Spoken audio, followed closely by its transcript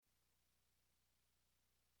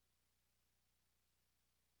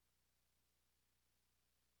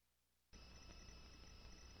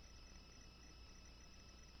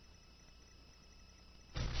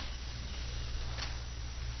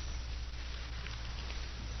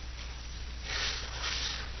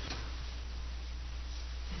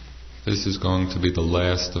This is going to be the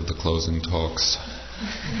last of the closing talks.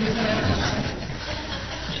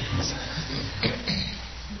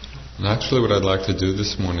 And actually what I'd like to do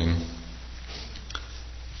this morning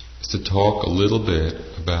is to talk a little bit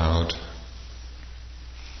about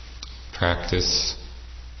practice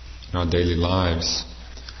in our daily lives,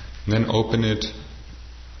 and then open it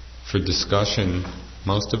for discussion.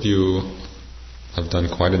 Most of you have done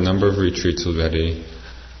quite a number of retreats already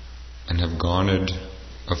and have garnered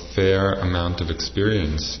a fair amount of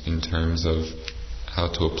experience in terms of how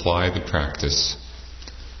to apply the practice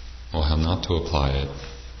or how not to apply it.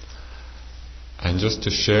 And just to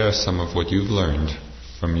share some of what you've learned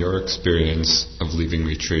from your experience of leaving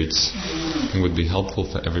retreats, it would be helpful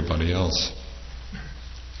for everybody else.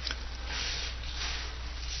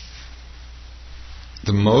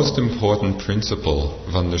 The most important principle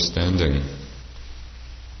of understanding,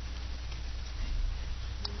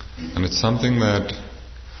 and it's something that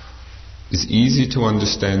is easy to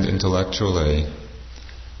understand intellectually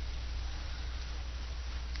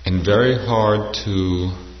and very hard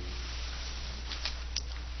to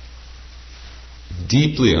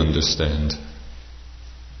deeply understand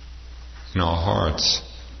in our hearts,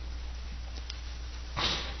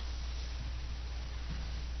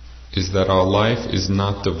 is that our life is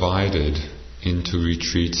not divided into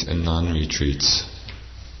retreats and non-retreats.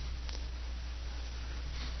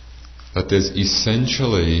 That there's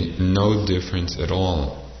essentially no difference at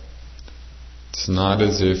all. It's not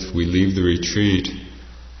as if we leave the retreat,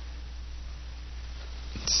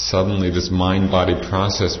 suddenly this mind-body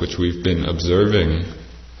process which we've been observing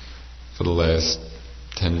for the last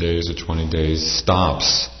 10 days or 20 days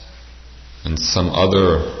stops and some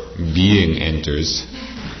other being enters.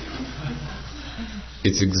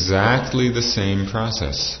 It's exactly the same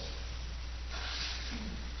process.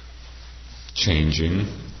 Changing,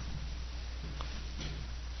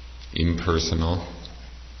 impersonal.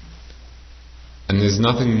 And there's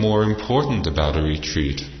nothing more important about a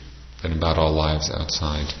retreat than about our lives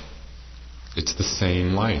outside. It's the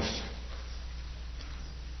same life.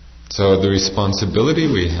 So the responsibility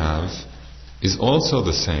we have is also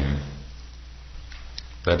the same.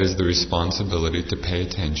 That is the responsibility to pay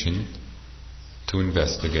attention, to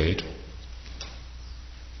investigate.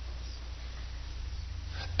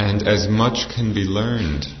 And as much can be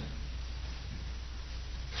learned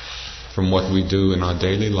from what we do in our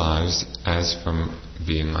daily lives as from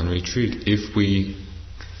being on retreat, if we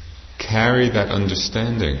carry that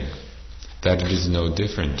understanding that it is no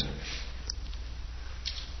different.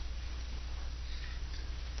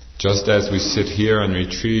 Just as we sit here on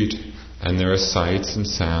retreat and there are sights and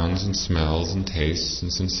sounds and smells and tastes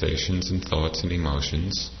and sensations and thoughts and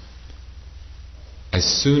emotions, as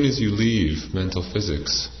soon as you leave mental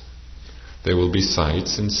physics, there will be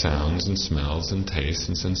sights and sounds and smells and tastes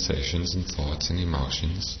and sensations and thoughts and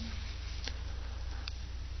emotions.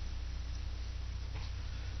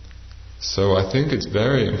 So I think it's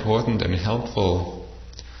very important and helpful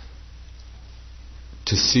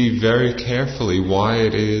to see very carefully why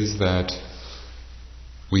it is that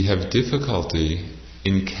we have difficulty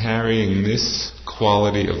in carrying this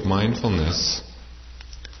quality of mindfulness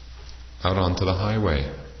out onto the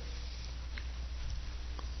highway.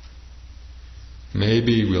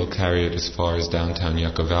 Maybe we'll carry it as far as downtown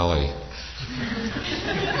Yucca Valley.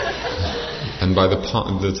 And by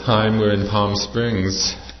the time we're in Palm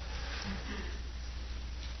Springs,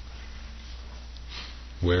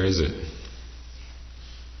 where is it?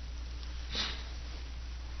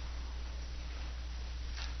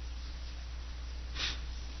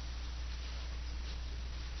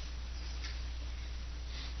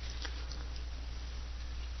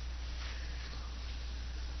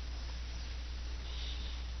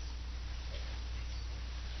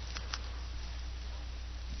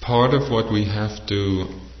 Part of what we have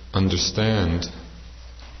to understand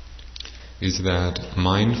is that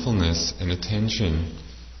mindfulness and attention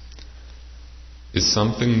is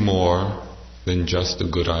something more than just a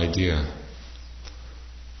good idea.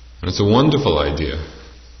 And it's a wonderful idea.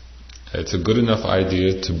 It's a good enough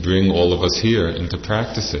idea to bring all of us here and to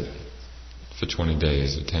practice it for 20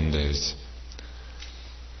 days or 10 days.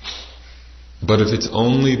 But if it's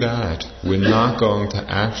only that, we're not going to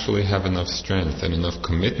actually have enough strength and enough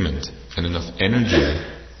commitment and enough energy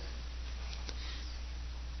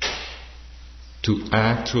to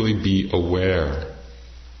actually be aware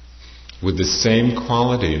with the same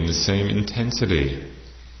quality and the same intensity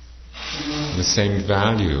and the same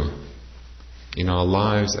value in our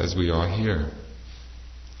lives as we are here.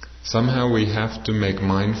 Somehow we have to make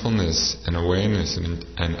mindfulness and awareness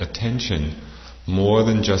and attention more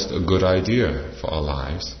than just a good idea for our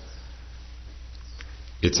lives.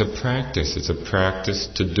 It's a practice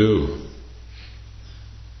to do.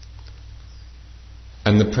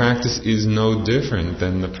 And the practice is no different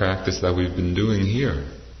than the practice that we've been doing here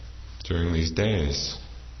during these days.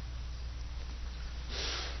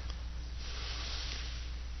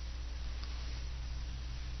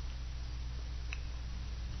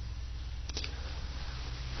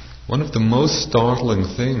 One of the most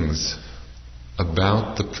startling things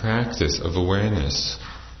about the practice of awareness,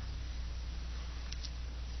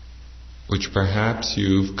 which perhaps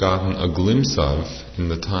you've gotten a glimpse of in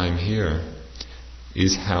the time here,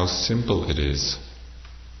 is how simple it is.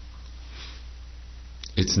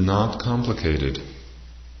 It's not complicated.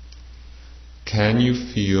 Can you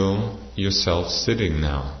feel yourself sitting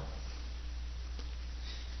now?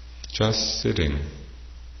 Just sitting.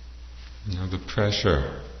 The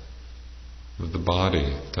pressure of the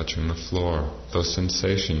body touching the floor, those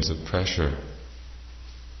sensations of pressure.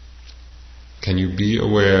 Can you be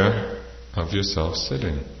aware of yourself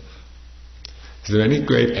sitting? Is there any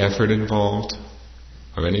great effort involved?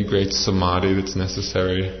 Or any great samadhi that's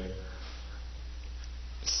necessary?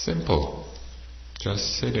 Simple.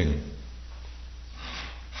 Just sitting.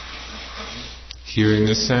 Hearing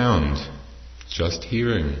the sound. Just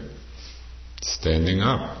hearing. Standing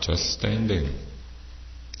up. Just standing.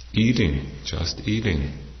 Eating. Just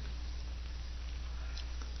eating.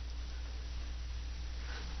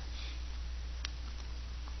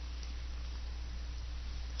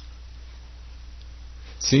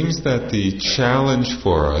 It seems that the challenge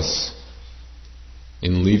for us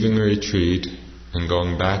in leaving the retreat and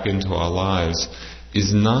going back into our lives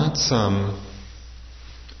is not some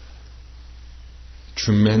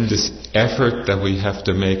tremendous effort that we have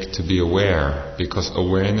to make to be aware, because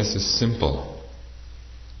awareness is simple.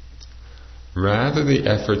 Rather, the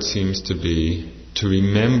effort seems to be to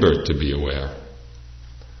remember to be aware.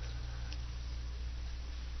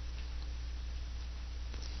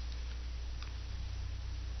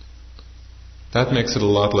 That makes it a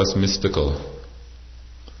lot less mystical,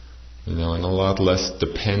 and a lot less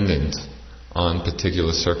dependent on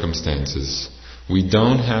particular circumstances. We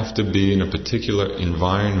don't have to be in a particular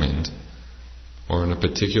environment or in a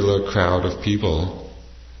particular crowd of people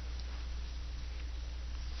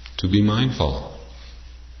to be mindful.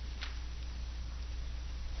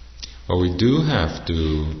 What we do have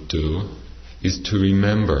to do is to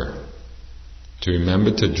remember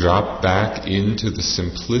to drop back into the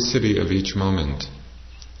simplicity of each moment.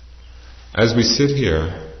 As we sit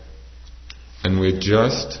here, and we're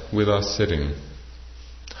just with our sitting,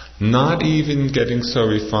 not even getting so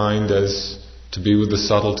refined as to be with the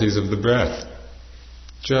subtleties of the breath,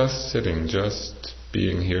 just sitting, just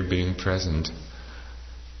being here, being present.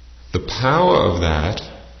 The power of that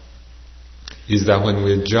is that when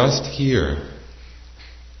we're just here,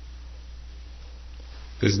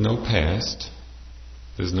 there's no past,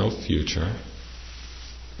 there's no future,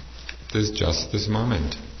 there's just this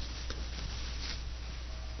moment.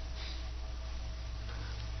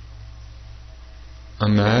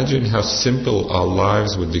 Imagine how simple our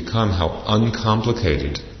lives would become, how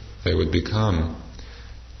uncomplicated they would become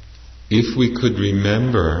if we could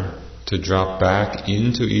remember to drop back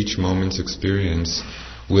into each moment's experience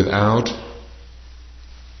without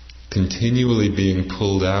continually being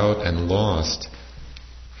pulled out and lost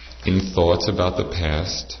in thoughts about the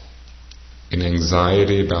past, in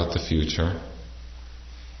anxiety about the future.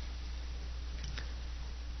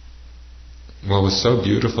 What was so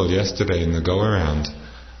beautiful yesterday in the go-around,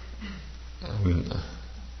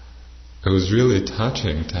 it was really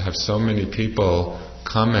touching to have so many people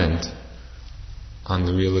comment on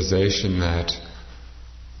the realization that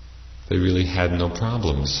they really had no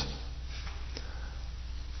problems.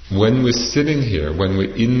 When we're sitting here, when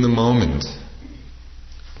we're in the moment,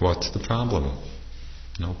 what's the problem?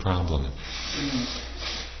 No problem.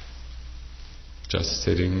 Just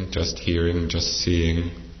sitting, just hearing, just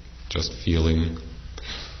seeing, just feeling,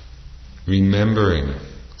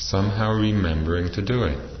 somehow remembering to do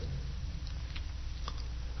it.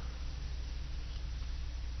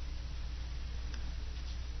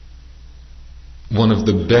 One of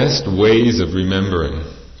the best ways of remembering,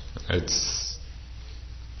 it's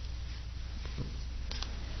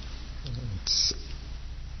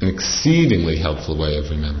an exceedingly helpful way of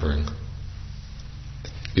remembering,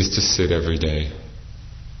 is to sit every day.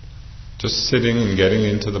 Just sitting and getting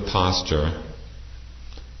into the posture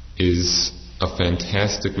is a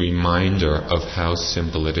fantastic reminder of how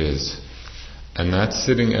simple it is. And that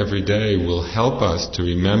sitting every day will help us to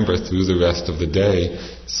remember through the rest of the day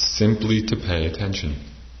simply to pay attention.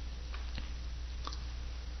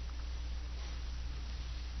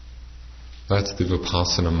 That's the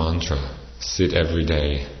Vipassana mantra. sit every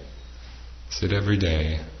day. Sit every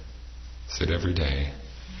day. Sit every day.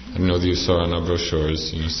 I don't know if you saw on our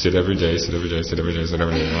brochures, sit every day, sit every day, sit every day, sit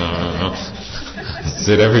every day.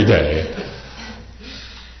 Sit every day.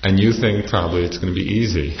 And you think probably it's going to be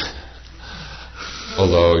easy.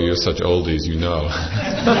 Although you're such oldies, you know.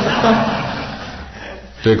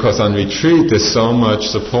 Because on retreat there's so much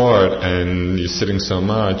support and you're sitting so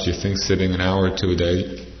much, you think sitting an hour or two a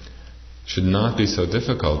day should not be so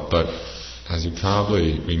difficult. But as you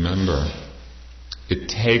probably remember, it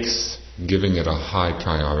takes giving it a high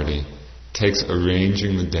priority. It takes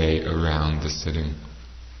arranging the day around the sitting.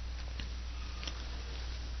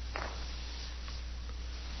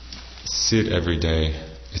 Sit every day.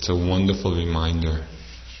 It's a wonderful reminder.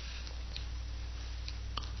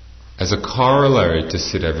 As a corollary to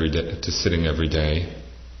sitting every day,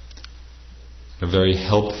 a very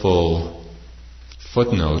helpful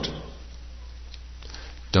footnote: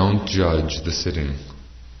 don't judge the sitting.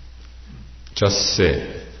 Just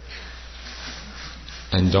sit.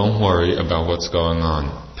 And don't worry about what's going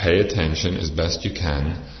on. Pay attention as best you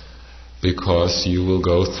can, because you will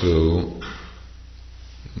go through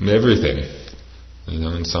everything.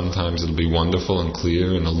 And sometimes it'll be wonderful and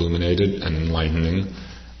clear and illuminated and enlightening,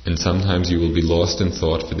 and sometimes you will be lost in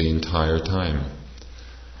thought for the entire time.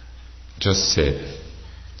 Just sit,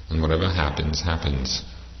 and whatever happens, happens.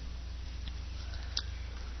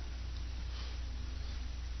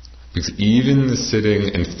 Because even the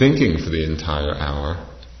sitting and thinking for the entire hour,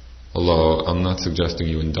 although I'm not suggesting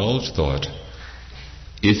you indulge thought,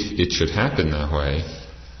 if it should happen that way,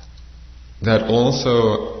 that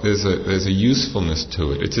also there's a usefulness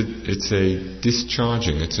to it. It's a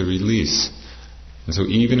discharging, it's a release. And so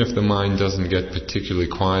even if the mind doesn't get particularly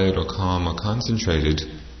quiet or calm or concentrated,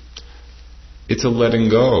 it's a letting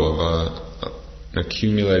go of an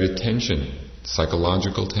accumulated tension.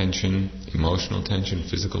 Psychological tension, emotional tension,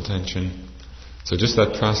 physical tension. So just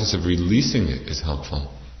that process of releasing it is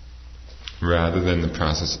helpful, rather than the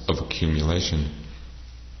process of accumulation.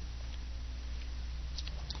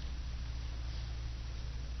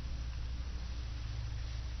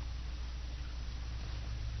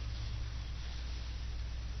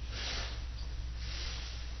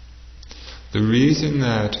 The reason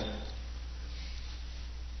that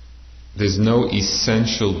there's no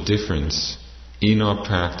essential difference in our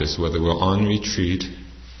practice, whether we're on retreat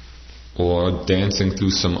or dancing through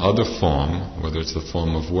some other form, whether it's the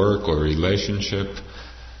form of work or relationship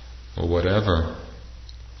or whatever,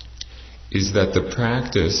 is that the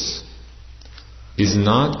practice is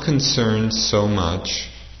not concerned so much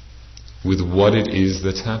with what it is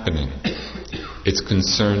that's happening. It's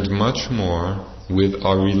concerned much more with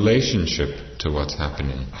our relationship to what's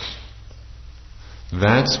happening.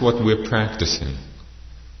 That's what we're practicing.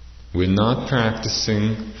 We're not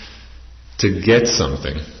practicing to get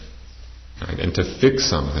something, right, and to fix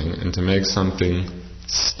something and to make something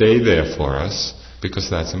stay there for us, because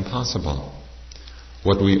that's impossible.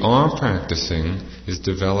 What we are practicing is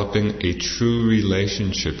developing a true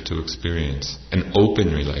relationship to experience, an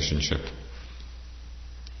open relationship.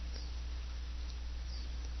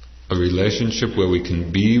 A relationship where we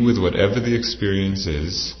can be with whatever the experience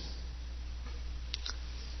is,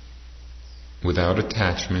 without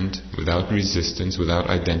attachment, without resistance, without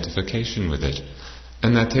identification with it.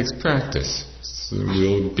 And that takes practice. So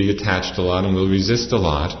we'll be attached a lot and we'll resist a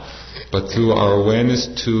lot, but through our awareness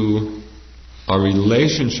to our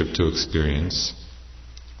relationship to experience,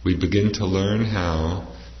 we begin to learn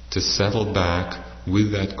how to settle back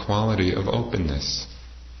with that quality of openness,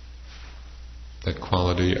 that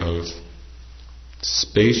quality of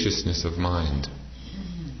spaciousness of mind.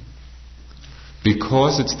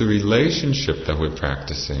 Because it's the relationship that we're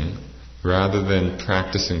practicing, rather than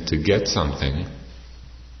practicing to get something,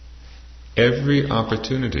 every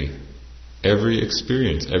opportunity, every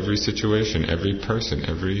experience, every situation, every person,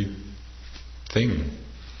 every thing,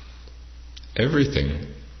 everything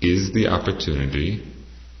is the opportunity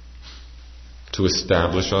to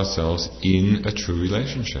establish ourselves in a true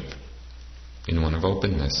relationship, in one of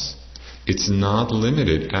openness. It's not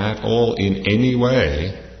limited at all in any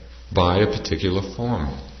way by a particular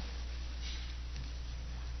form.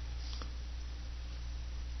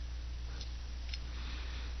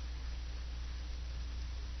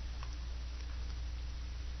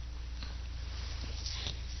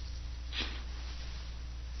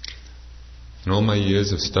 In all my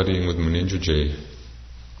years of studying with Munindra ji,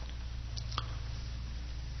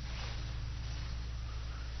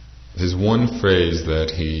 there's one phrase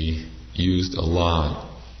that he used a lot,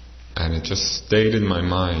 and it just stayed in my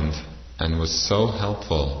mind and was so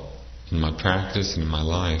helpful in my practice and in my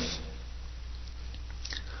life.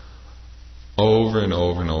 Over and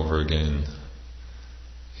over and over again,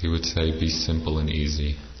 he would say, be simple and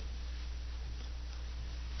easy.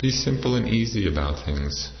 Be simple and easy about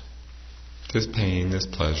things. There's pain, there's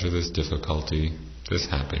pleasure, there's difficulty, there's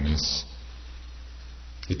happiness.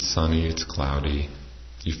 It's sunny, it's cloudy.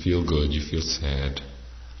 You feel good, you feel sad.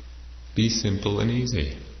 Be simple and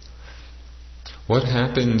easy. What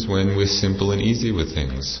happens when we're simple and easy with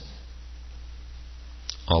things?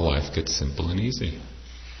 Our life gets simple and easy.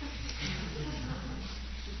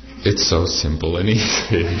 It's so simple and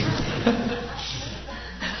easy.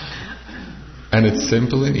 And it's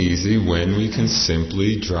simple and easy when we can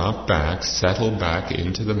simply drop back, settle back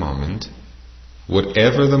into the moment,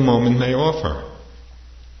 whatever the moment may offer.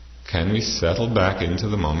 Can we settle back into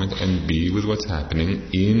the moment and be with what's happening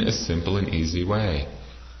in a simple and easy way?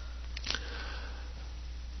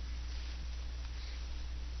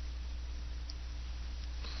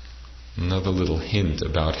 Another little hint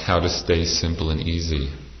about how to stay simple and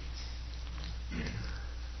easy.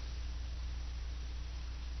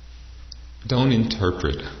 Don't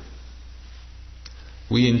interpret.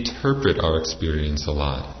 We interpret our experience a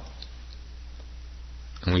lot.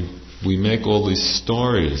 And we make all these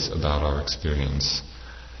stories about our experience.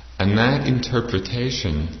 And that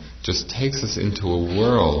interpretation just takes us into a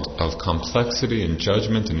world of complexity and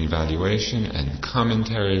judgment and evaluation and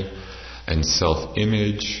commentary and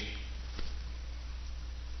self-image.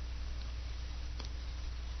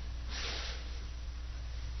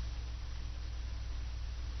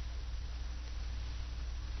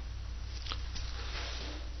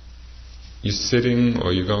 You're sitting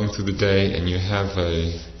or you're going through the day and you have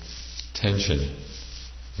a tension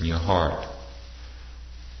in your heart,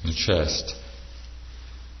 in your chest.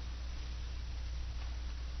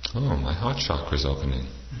 Oh, my heart chakra's opening.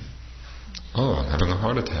 Oh, I'm having a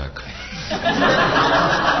heart attack.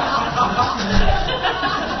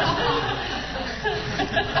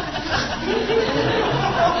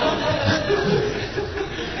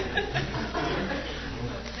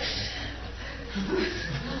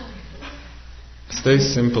 Stay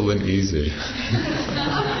simple and easy.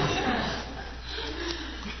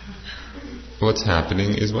 What's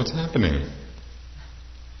happening is what's happening.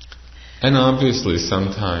 And obviously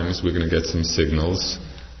sometimes we're going to get some signals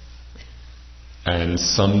and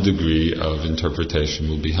some degree of interpretation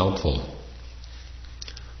will be helpful.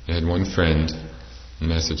 I had one friend in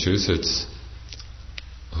Massachusetts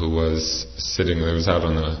who was out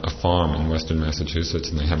on a farm in western Massachusetts,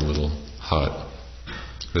 and they had a little hut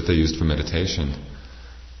that they used for meditation.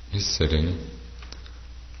 He's sitting,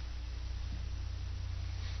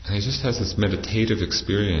 and he just has this meditative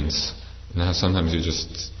experience. Now sometimes you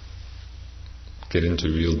just get into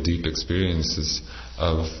real deep experiences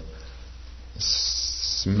of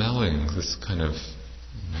smelling. This kind of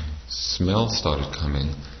smell started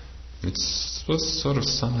coming. It was sort of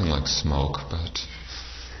something like smoke, but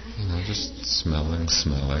just smelling.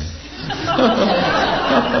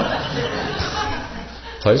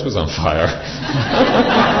 Place was on fire.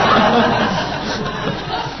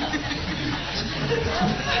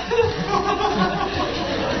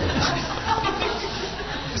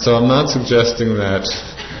 So I'm not suggesting that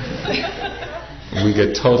we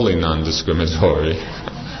get totally non-discriminatory.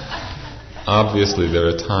 Obviously there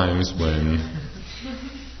are times when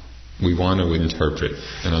we want to interpret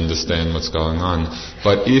and understand what's going on.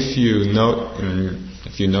 But if you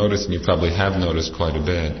notice, and you probably have noticed quite a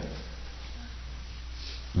bit,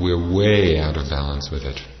 we're way out of balance with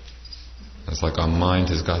it. It's like our mind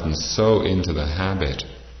has gotten so into the habit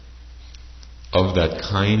of that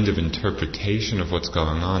kind of interpretation of what's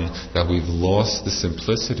going on that we've lost the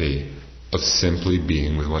simplicity of simply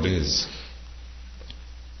being with what is.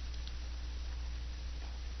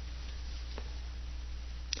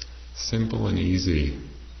 Simple and easy.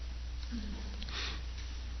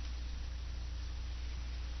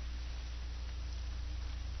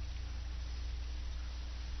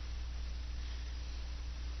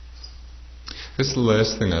 This is the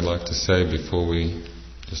last thing I'd like to say before we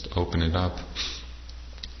just open it up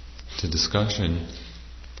to discussion.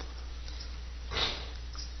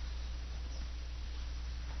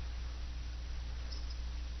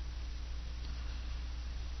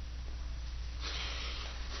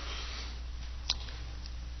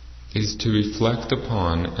 Is to reflect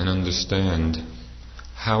upon and understand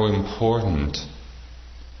how important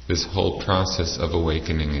this whole process of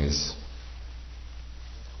awakening is.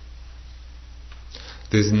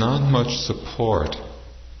 There's not much support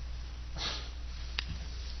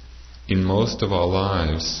in most of our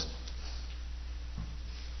lives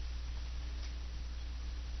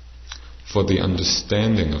for the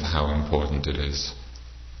understanding of how important it is.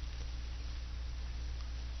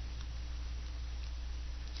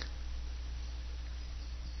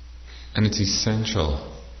 And it's essential.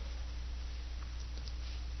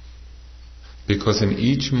 Because in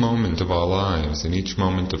each moment of our lives, in each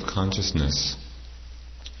moment of consciousness,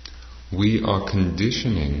 we are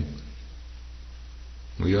conditioning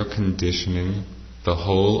the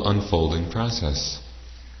whole unfolding process.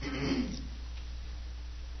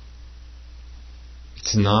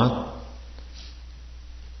 It's not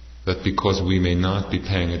that because we may not be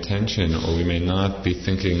paying attention or we may not be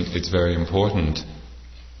thinking it's very important,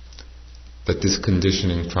 that this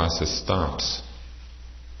conditioning process stops.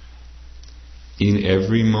 In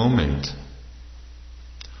every moment,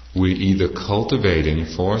 we're either cultivating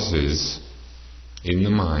forces in the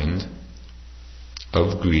mind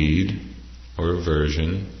of greed or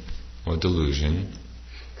aversion or delusion,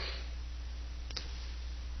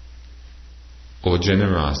 or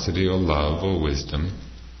generosity or love or wisdom.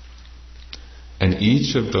 And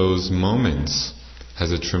each of those moments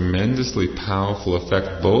has a tremendously powerful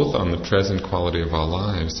effect both on the present quality of our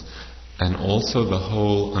lives and also the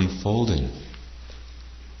whole unfolding.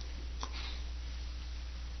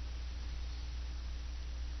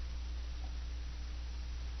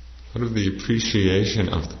 What of the appreciation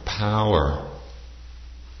of the power?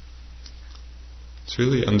 It's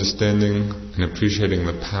really understanding and appreciating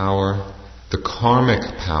the power, the karmic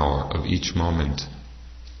power of each moment.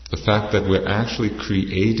 The fact that we're actually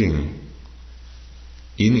creating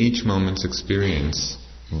in each moment's experience,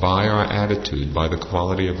 by our attitude, by the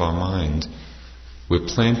quality of our mind, we're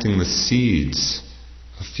planting the seeds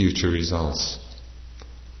of future results.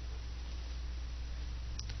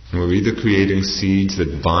 And we're either creating seeds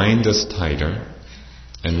that bind us tighter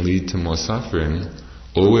and lead to more suffering,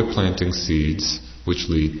 or we're planting seeds which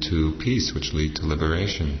lead to peace, which lead to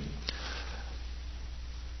liberation.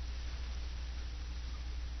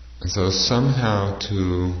 And so somehow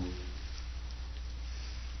to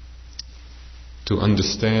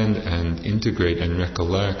understand and integrate and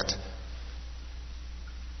recollect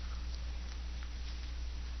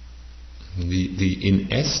the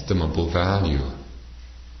inestimable value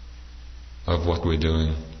of what we're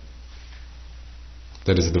doing.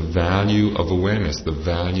 That is the value of awareness, the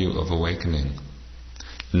value of awakening.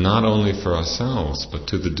 Not only for ourselves, but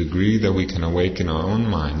to the degree that we can awaken our own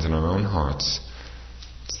minds and our own hearts.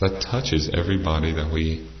 That touches everybody that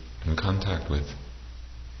we are in contact with.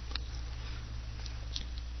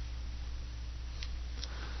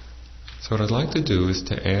 So what I'd like to do is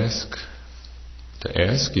to ask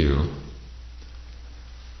you,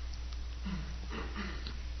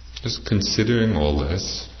 just considering all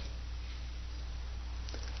this,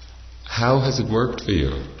 how has it worked for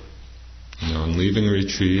you? In leaving a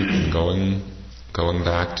retreat and going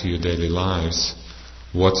back to your daily lives,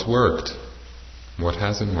 what's worked? What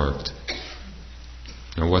hasn't worked?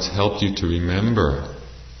 And what's helped you to remember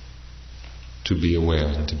to be aware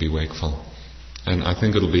and to be wakeful? And I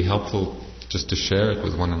think it'll be helpful just to share it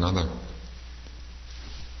with one another.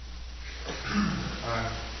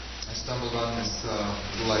 I stumbled on this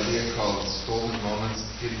little idea called stolen moments,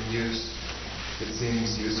 hidden use. It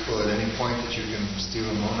seems useful at any point that you can steal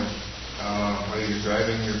a moment, whether you're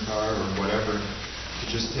driving your car or whatever, to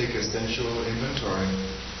just take essential inventory.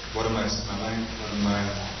 What am I smelling? What are my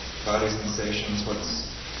body sensations?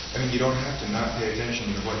 You don't have to not pay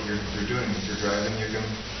attention to what you're doing. If you're driving, you can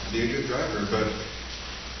be a good driver, but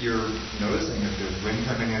you're noticing if there's wind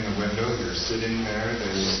coming in the window, you're sitting there,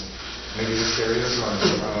 maybe the stereo's on.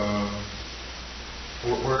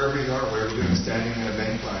 Wherever you are, wherever you're doing, standing in a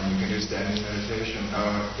bank line, you can do standing meditation.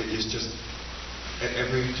 It's just,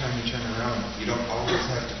 every time you turn around, you don't always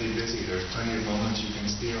have to be busy. There's plenty of moments you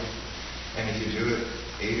can steal. And if you do it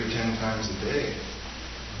 8 or 10 times a day,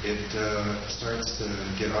 it starts to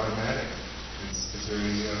get automatic. It's very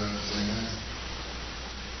nice.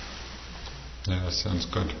 Yeah, that sounds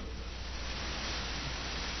good.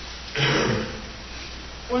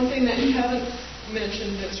 One thing that you haven't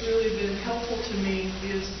mentioned that's really been helpful to me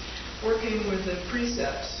is working with the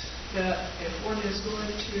precepts, that if one is going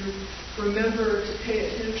to remember to pay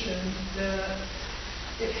attention, that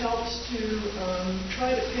it helps to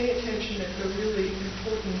try to pay attention at the really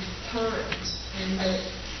important times. And that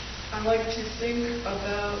I like to think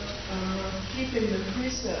about keeping the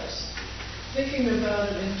precepts, thinking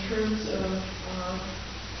about it in terms of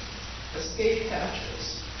escape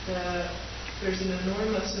hatches, that there's an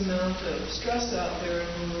enormous amount of stress out there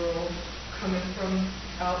in the world coming from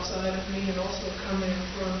outside of me and also coming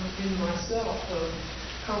from in myself of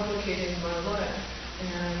complicating my life.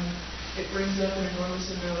 And it brings up an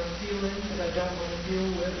enormous amount of feeling that I don't want to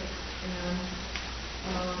deal with. And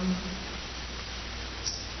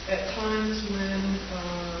at times when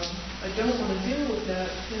I don't want to deal with that,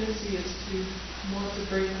 tendency is to want to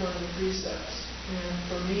break one of the precepts. And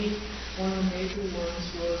for me, one of the major ones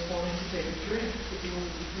was wanting to take a drink to deal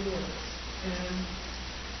with the feelings. And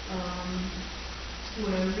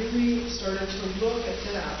when I really started to look at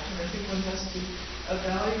that, and I think one has to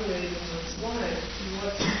evaluate in one's life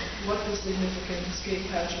what the significant escape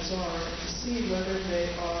hatches are, to see whether they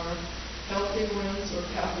are healthy ones or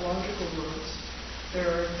pathological ones. There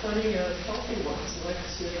are plenty of healthy ones, like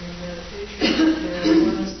sitting in meditation. There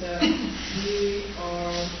are ones that really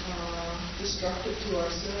are destructive to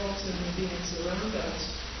ourselves and the beings around us.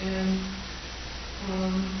 And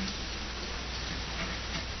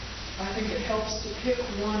I think it helps to pick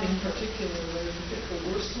one in particular, whether to pick the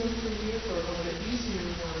worst one for you or one of the easier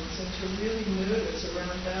ones, and to really notice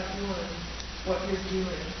around that one what you're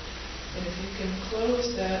doing. And if you can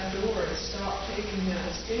close that door and stop taking that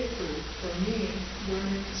escape route, for me,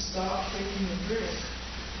 learning to stop taking a drink,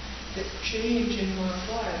 the change in my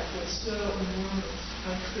life was so enormous.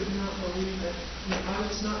 I could not believe it. I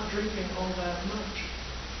was not drinking all that much.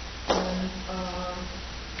 And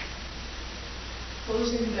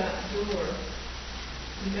closing that door,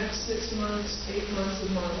 the next 6 months, 8 months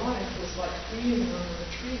of my life was like being on a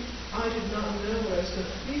retreat. I did not know what I was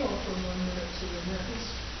going to feel from one minute to the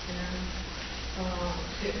next. And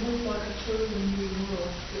it looked like a totally new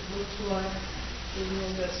world. It looked like the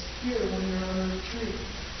world that's here when you're on a retreat.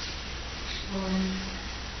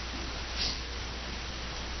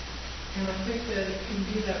 And I think that it can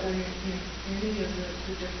be that way in any of the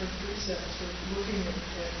different precepts of looking at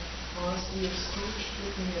honesty of speech,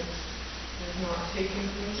 looking at not taking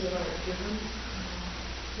things that are given,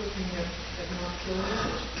 looking at not killing,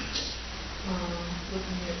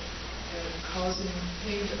 looking at causing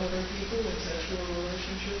pain to other people in sexual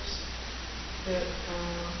relationships, that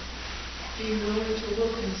being willing to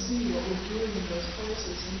look and see what we're doing in those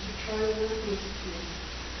places and to try to work with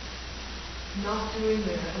not doing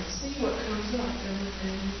that and see what comes up. And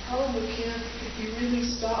you probably can't, if you really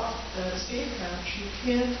stop that escape hatch, you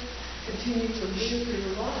can't continue to live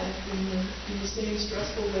your life in the same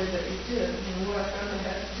stressful way that you did. And what I found I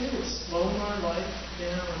had to do was slow my life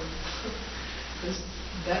down. Because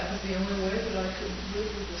that was the only way that I could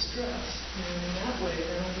live with the stress. And in that way,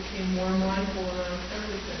 then I became more mindful around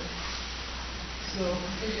everything. So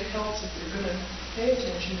I think it helps if you're going to pay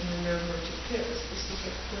attention and remember to pick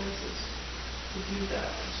specific places to do that,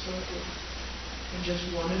 to start with. And just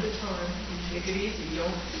one at a time, and take it easy.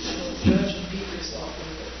 Don't judge and beat yourself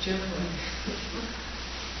with it, gently.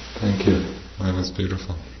 Thank you. That was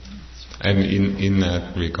beautiful. And in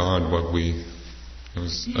that regard, it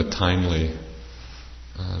was a timely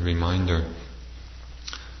reminder.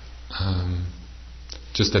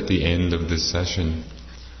 Just at the end of this session,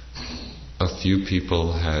 a few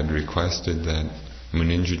people had requested that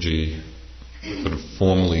Munindra sort of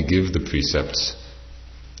formally give the precepts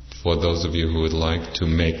for those of you who would like to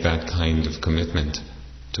make that kind of commitment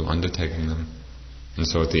to undertaking them. And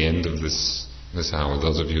so at the end of this hour,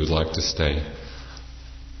 those of you who would like to stay,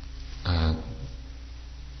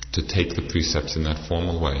 to take the precepts in that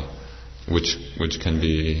formal way, which can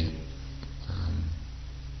be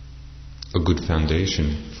a good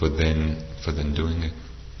foundation for then doing it.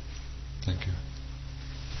 Thank you.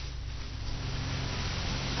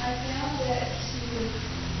 I found that to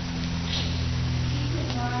keep in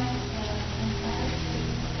mind and meditate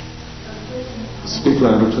of living. Speak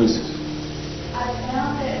louder, please. I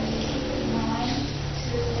found that to keep in mind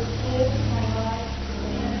to live my life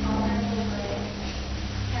in an honorable way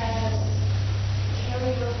has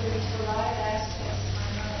carried over to a lot of aspects of my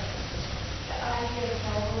life. The idea of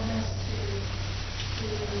nobleness to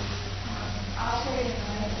operate in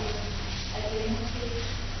a way with a dignity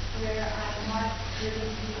where I'm not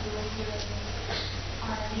hurting people, where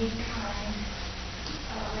I'm being kind,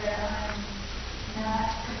 where I'm not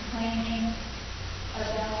complaining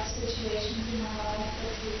about situations in my life,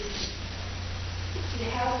 but to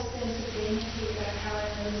have a sense of dignity about how I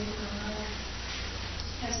live in my life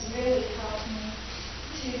has really helped me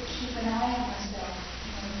to keep an eye on myself,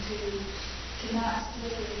 to not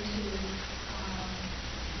slip into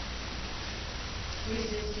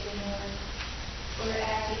resisting or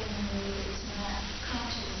acting in a way that's not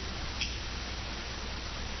conscious.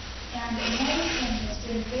 And another thing that's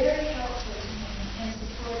been very helpful to me in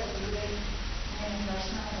support of the way I am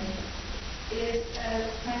personally is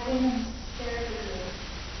my women's therapy group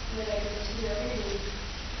that I go to every week.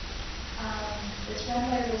 It's run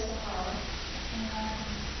by Lisa Hall and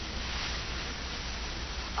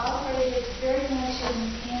operated very much in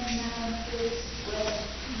this way,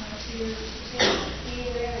 to just be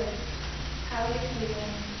aware of how you're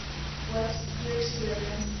feeling, what's your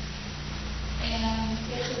experience, And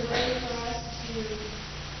it's a way for us to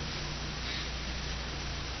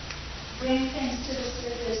bring things to the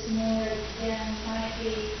surface more than might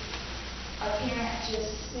be a parent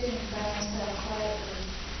just sitting by himself quietly.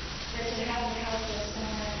 But to have the help of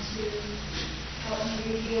someone to help me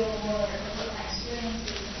reveal more of what my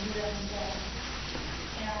experiences and do themselves.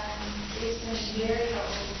 And it's been very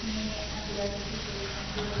helpful to me and to other people.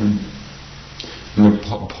 And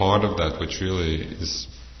part of that, which really is,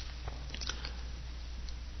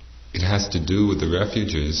 it has to do with the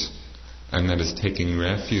refuges, and that is taking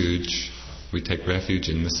refuge. We take refuge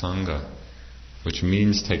in the Sangha, which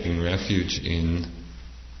means taking refuge in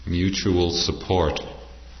mutual support.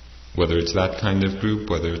 Whether it's that kind of group,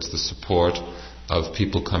 whether it's the support of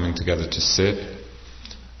people coming together to sit,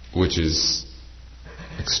 which is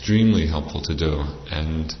extremely helpful to do.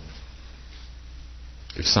 And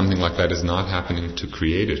if something like that is not happening, to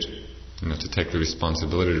create it, to take the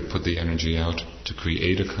responsibility to put the energy out to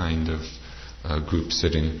create a kind of group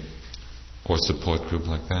sitting or support group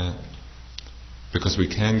like that. Because we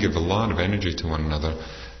can give a lot of energy to one another.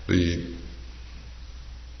 The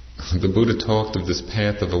Buddha talked of this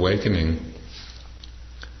path of awakening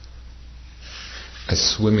as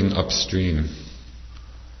swimming upstream.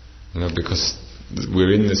 Because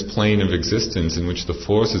we're in this plane of existence in which the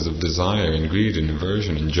forces of desire and greed and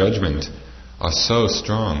aversion and judgment are so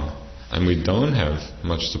strong, and we don't have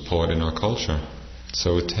much support in our culture.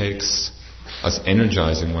 So it takes us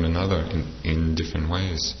energizing one another in different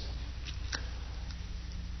ways.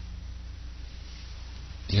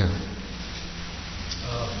 Yeah.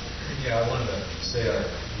 I wanted to say I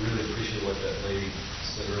really appreciate what that lady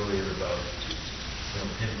said earlier about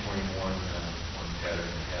pinpointing one pattern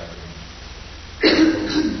and happening.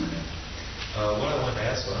 What I wanted to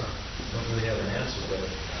ask, I don't really have an answer, but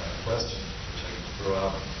a question which I can throw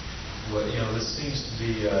out. This seems to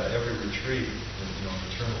be every retreat. The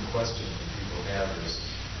eternal question that people have is,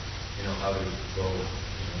 how to go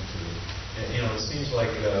it seems like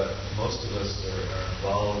most of us are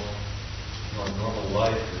involved in normal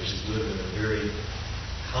life, which is live at a very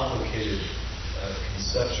complicated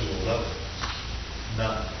conceptual level,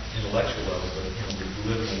 not intellectual level, but we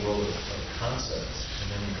live in a world of concepts.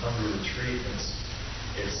 And then you come to a retreat, and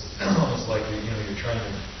it's almost like you're trying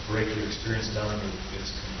to break your experience down into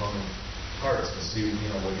its component parts and see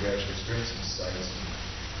what you're actually experiencing: sights,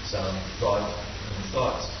 sound,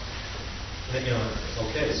 thoughts. And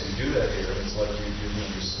okay, so you do that here, and it's like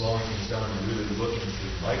you're slowing things down and really looking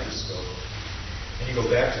through the microscope. And you go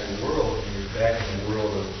back to the world, and you're back in the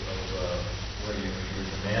world of where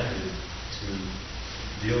you're demanded to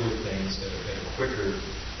deal with things at a quicker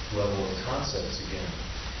level of concepts again.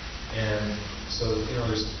 And so,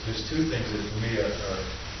 there's two things that for me are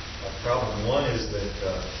a problem. One is that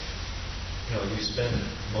you spend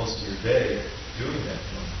most of your day doing that,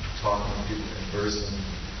 talking to people, conversing,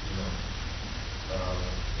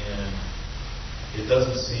 and it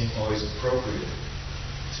doesn't seem always appropriate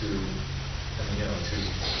to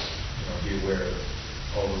be aware of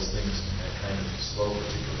all those things in that kind of slow,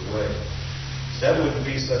 particular way. That wouldn't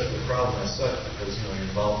be such a problem as such, because you're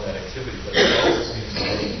involved in that activity. But it also seems to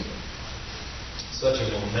be such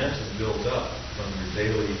a momentum built up from your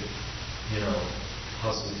daily,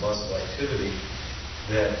 hustle bustle activity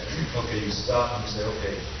that you stop and you say,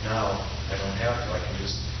 okay, now I don't have to.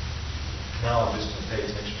 Now I'm just going to pay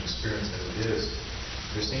attention to experience as it is.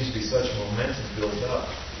 There seems to be such momentum built up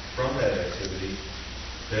from that activity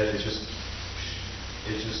that it just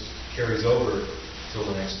carries over till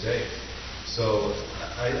the next day. So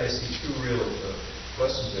I see two real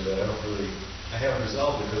questions there that I haven't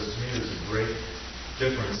resolved, because to me there's a great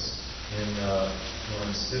difference in when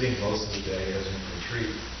I'm sitting most of the day as in retreat,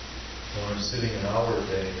 when I'm sitting an hour a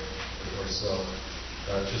day or so,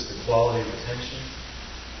 just the quality of attention.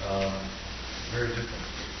 Very different.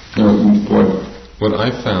 What I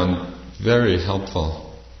found very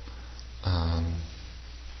helpful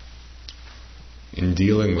in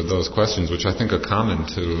dealing with those questions, which I think are common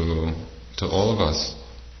to all of us,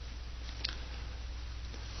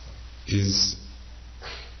 is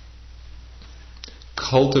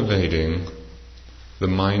cultivating the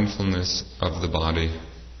mindfulness of the body.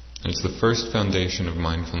 And it's the first foundation of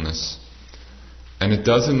mindfulness. And it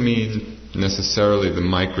doesn't mean necessarily the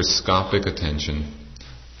microscopic attention.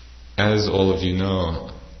 As all of you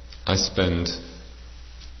know, I spend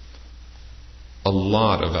a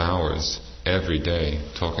lot of hours every day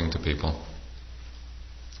talking to people.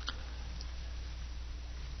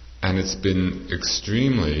 And it's been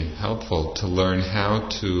extremely helpful to learn how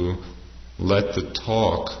to let the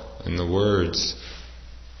talk and the words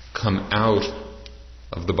come out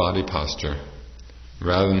of the body posture,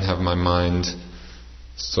 rather than have my mind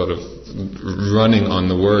sort of running on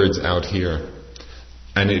the words out here.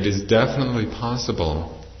 And it is definitely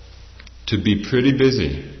possible to be pretty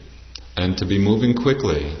busy and to be moving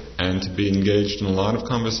quickly and to be engaged in a lot of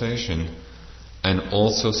conversation and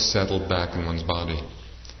also settled back in one's body.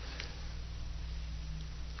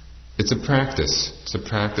 It's a practice. It's a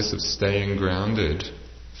practice of staying grounded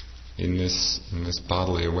in this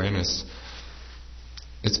bodily awareness.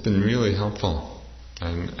 It's been really helpful,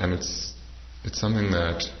 and it's something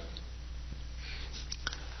that,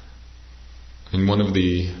 one of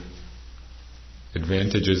the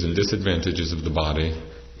advantages and disadvantages of the body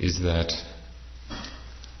is that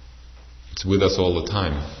it's with us all the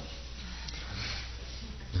time.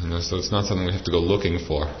 So it's not something we have to go looking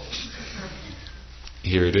for.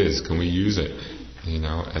 Here it is. Can we use it,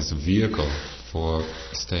 as a vehicle for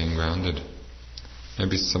staying grounded?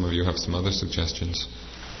 Maybe some of you have some other suggestions.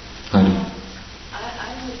 I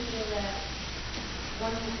would feel that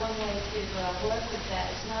one way to work with that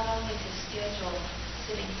is not only to schedule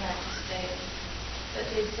sitting practice daily, but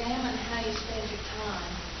to examine how you spend your time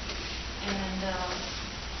and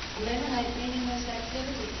eliminate meaningless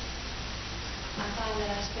activities. I find that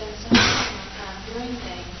I spend so much of my time doing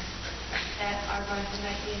things that are going to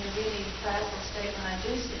make me in a really frazzled state when I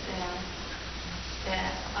do sit down,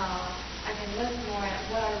 that I can look more at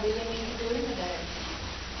what I really need to do in the day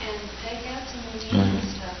and take out some of the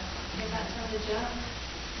meaningless stuff, take out some of the junk.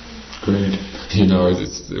 Great.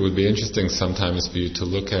 It would be interesting sometimes for you to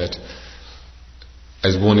look at,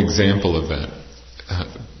 as one example of that,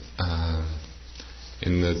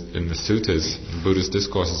 in the suttas, in Buddha's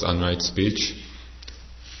discourses on right speech,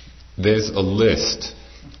 there's a list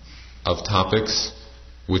of topics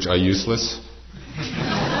which are useless.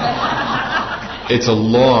 It's a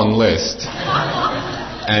long list,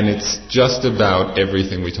 and it's just about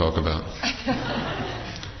everything we talk about.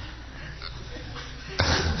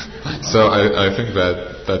 So I think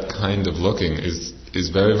that kind of looking is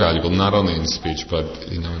very valuable, not only in speech, but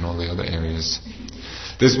in all the other areas.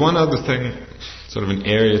 There's one other thing, sort of an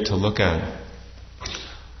area to look at,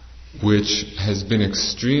 which has been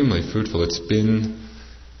extremely fruitful. It's been,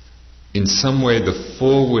 in some way, the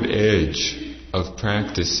forward edge of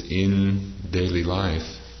practice in daily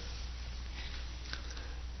life.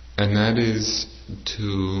 And that is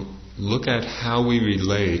to look at how we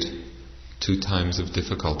relate to times of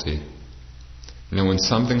difficulty. When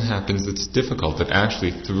something happens that's difficult, that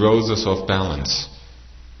actually throws us off balance,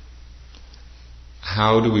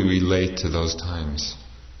 how do we relate to those times?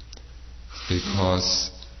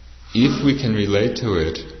 Because if we can relate to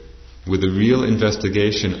it with a real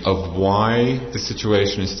investigation of why the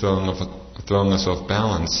situation is throwing us off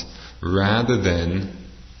balance, rather than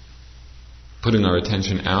putting our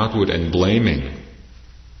attention outward and blaming,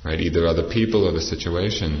 either other people or the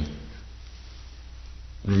situation,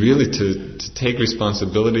 really to take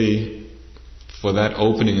responsibility for that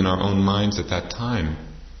opening in our own minds at that time.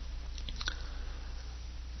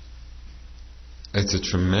 It's a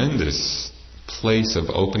tremendous place of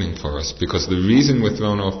opening for us, because the reason we're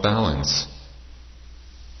thrown off balance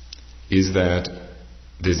is that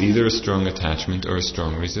there's either a strong attachment or a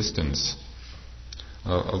strong resistance.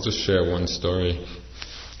 I'll just share one story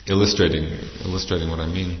illustrating what I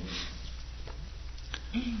mean.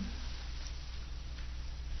 I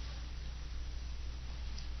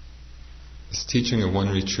was teaching at one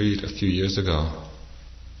retreat a few years ago,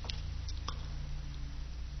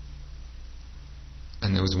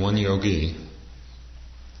 and there was one yogi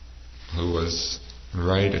who was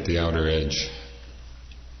right at the outer edge.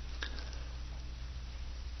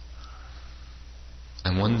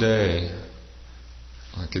 And one day,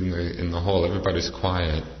 like in the hall, everybody's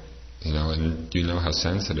quiet, and you know how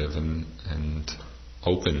sensitive and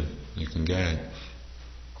open you can get.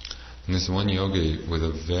 And this one yogi with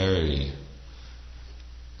a very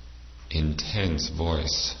intense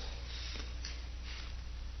voice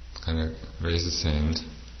kind of raises his hand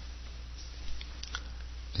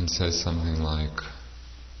and says something like,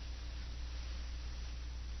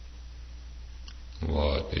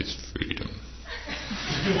 "What is freedom?"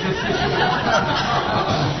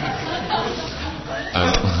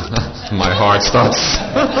 And my heart starts,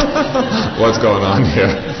 what's going on here?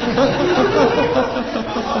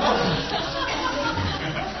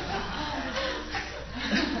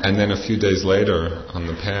 And then a few days later, on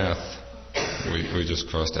the path, we just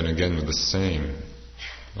crossed, and again with the same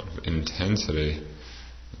sort of intensity.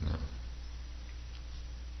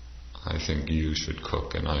 I think you should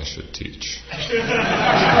cook and I should teach.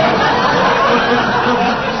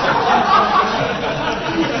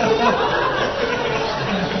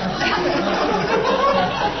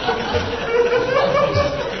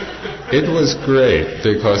 It was great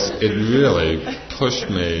because it really pushed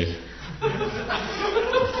me.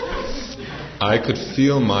 I could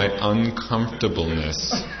feel my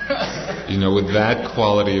uncomfortableness, with that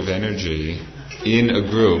quality of energy in a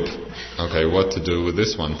group. Okay, what to do with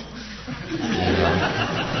this one?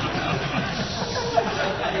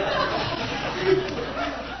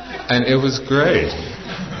 And it was great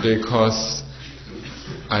because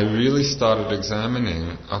I really started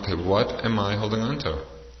examining, okay, what am I holding on to?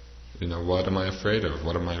 What am I afraid of?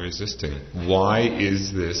 What am I resisting? Why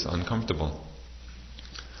is this uncomfortable?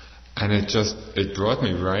 And it brought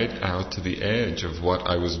me right out to the edge of what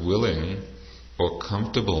I was willing or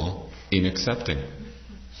comfortable in accepting.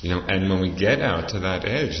 And when we get out to that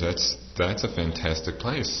edge, that's a fantastic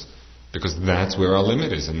place, because that's where our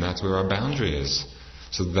limit is and that's where our boundary is.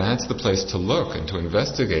 So that's the place to look and to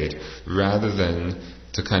investigate, rather than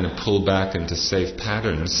to kind of pull back into safe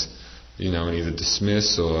patterns, and either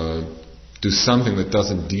dismiss or do something that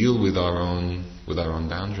doesn't deal with our own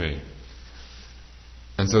boundary.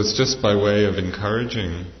 And so it's just by way of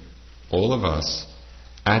encouraging all of us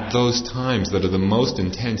at those times that are the most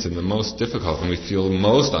intense and the most difficult, and we feel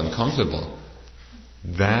most uncomfortable.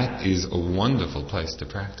 That is a wonderful place to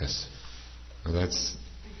practice. There's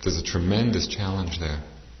a tremendous challenge there.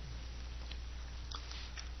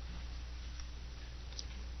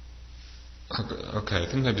 Okay,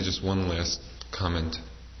 I think maybe just one last comment.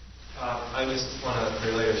 I just want to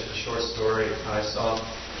relate a short story. I saw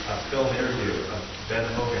a film interview of Ben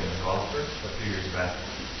Hogan, the golfer, a few years back.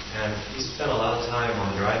 And he spent a lot of time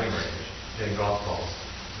on the driving range, hitting golf balls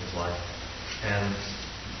in his life. And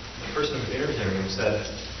the person who was interviewing him said,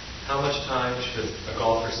 how much time should a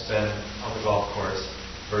golfer spend on the golf course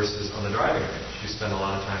versus on the driving range? You spend a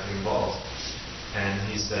lot of time hitting balls. And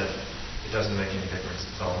he said, it doesn't make any difference.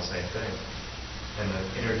 It's all the same thing. And the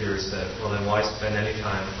interviewer said, well, then why spend any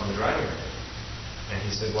time on the driving range? And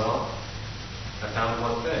he said, well, I found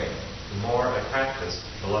one thing. The more I practiced,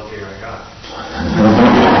 the luckier I got.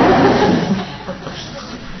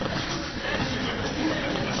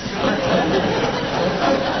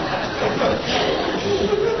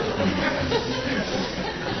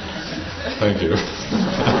 Thank you.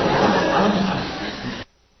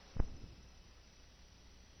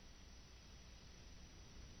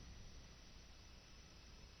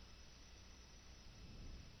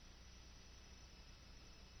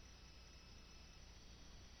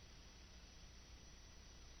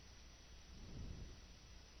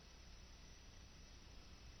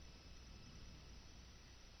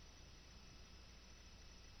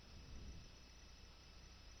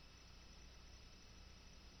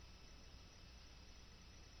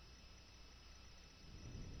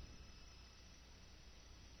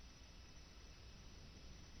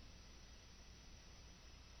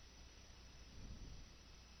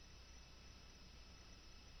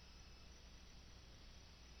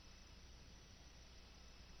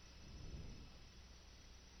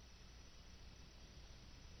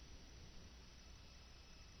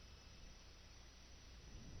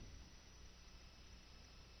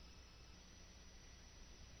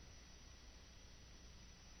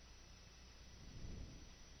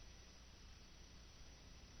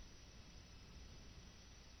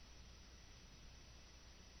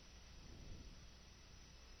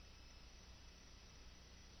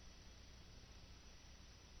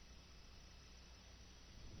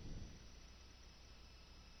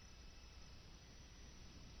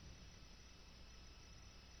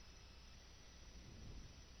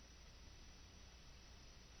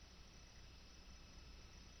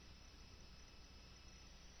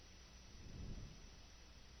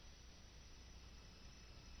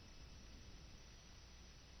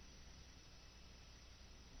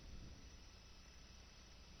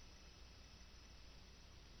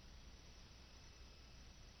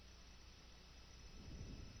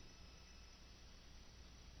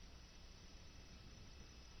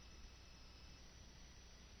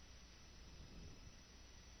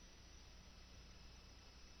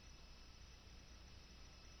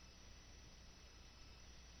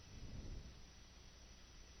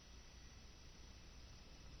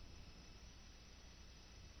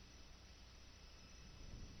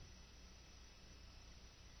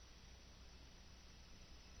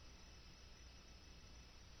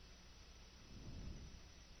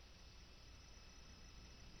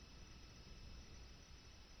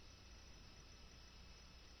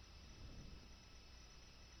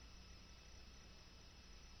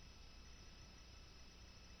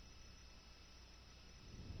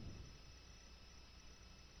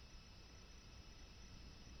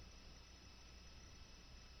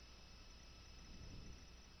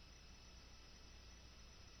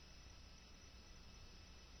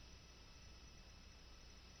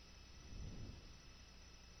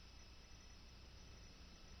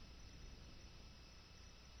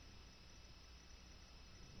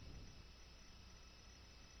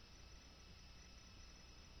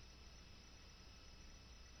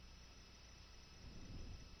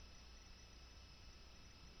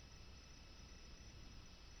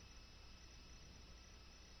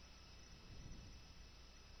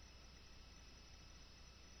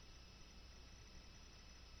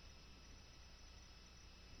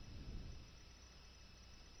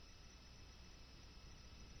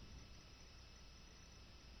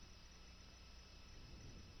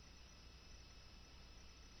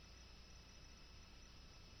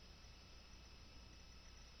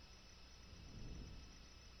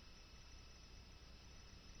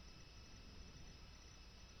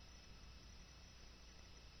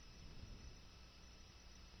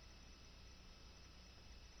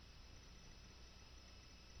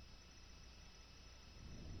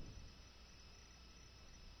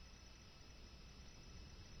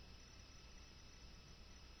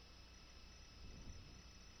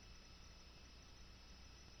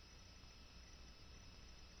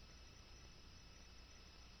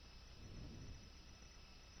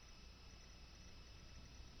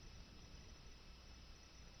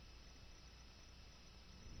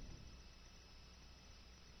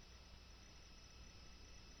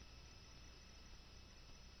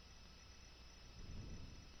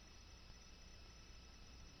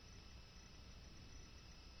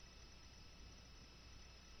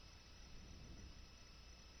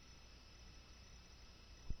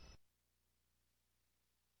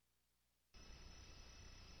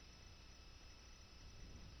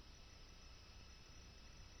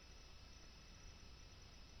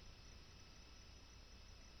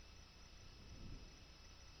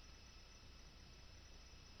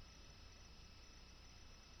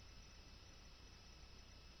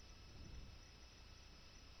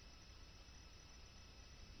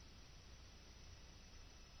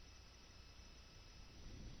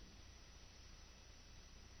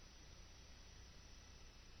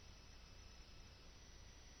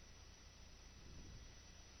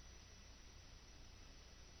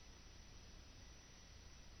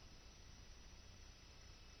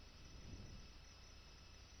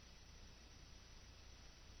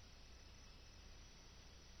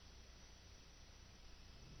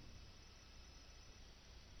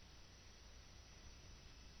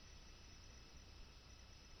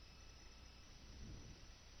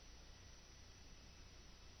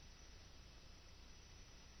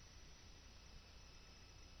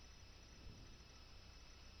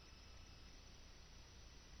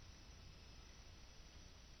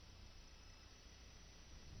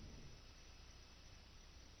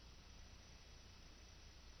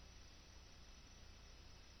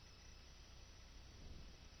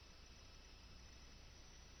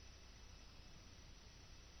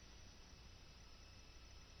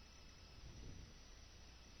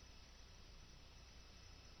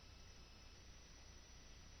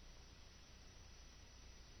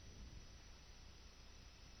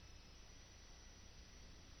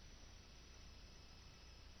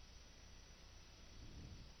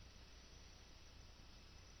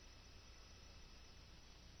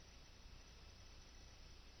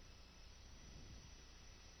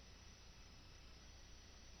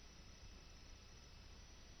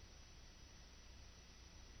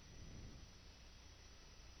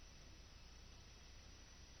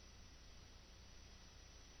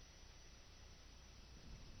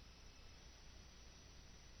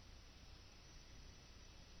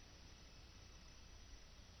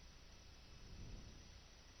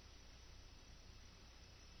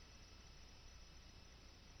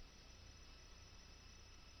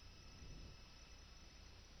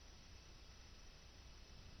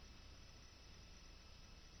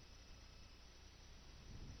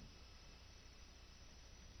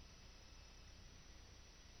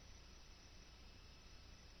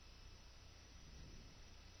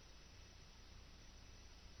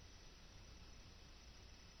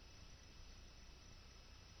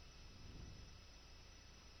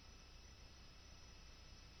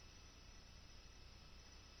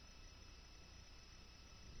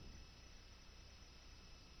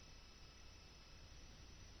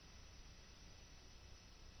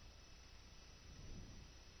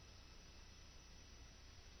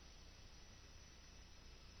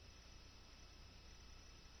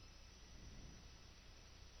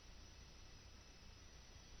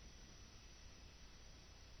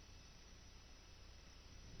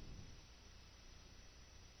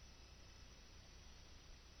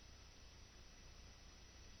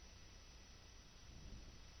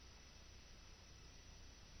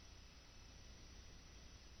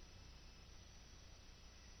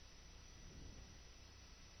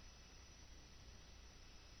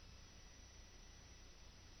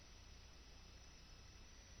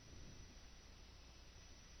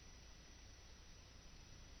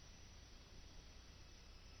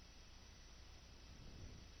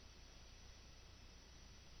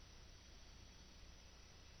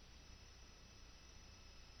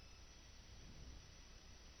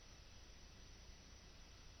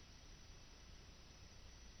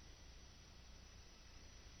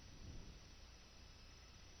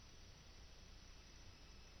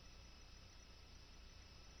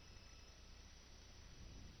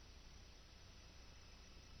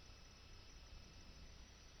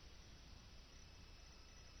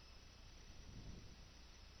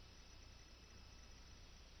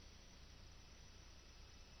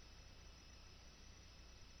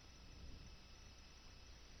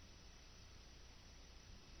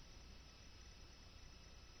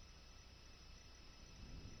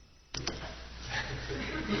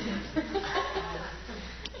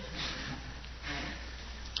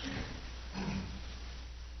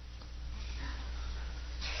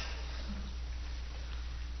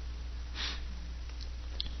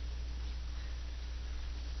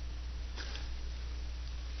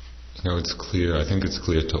 It's clear, I think it's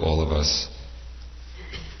clear to all of us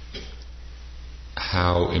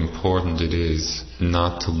how important it is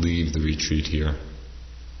not to leave the retreat here.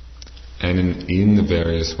 And in the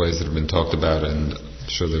various ways that have been talked about, and I'm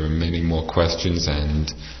sure there are many more questions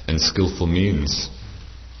and skillful means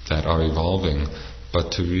that are evolving,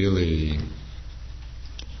 but to really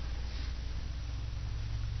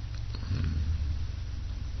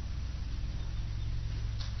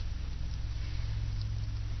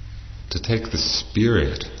to take the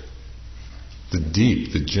spirit, the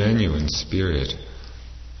deep, the genuine spirit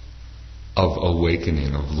of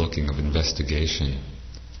awakening, of looking, of investigation,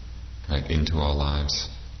 right, into our lives.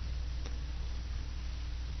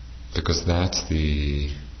 Because that's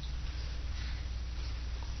it's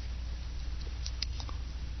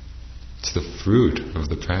the fruit of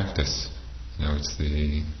the practice. It's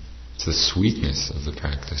the sweetness of the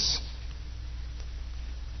practice.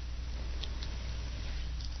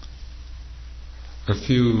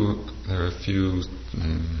 There are a few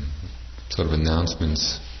sort of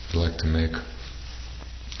announcements I'd like to make.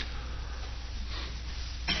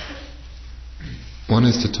 One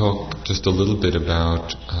is to talk just a little bit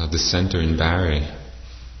about the center in Barrie.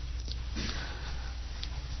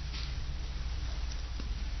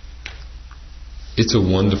 It's a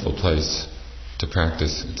wonderful place to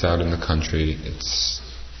practice. It's out in the country. It's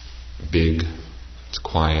big. It's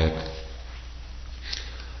quiet.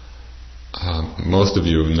 Most of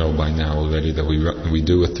you know by now already that we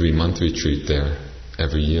do a 3-month retreat there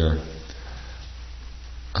every year.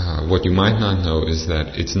 What you might not know is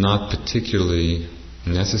that it's not particularly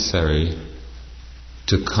necessary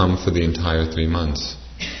to come for the entire 3 months.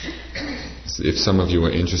 If some of you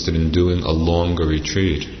are interested in doing a longer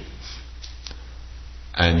retreat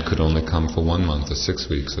and could only come for 1 month or 6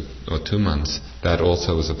 weeks or 2 months, that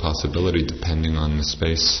also is a possibility depending on the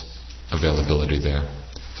space availability there.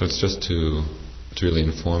 So it's just to really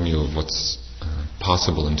inform you of what's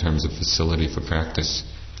possible in terms of facility for practice.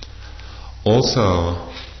 Also,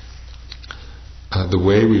 the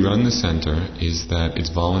way we run the center is that it's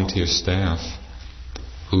volunteer staff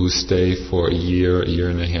who stay for a year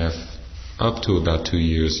and a half, up to about 2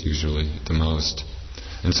 years usually at the most.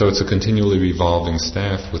 And so it's a continually revolving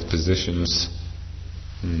staff with positions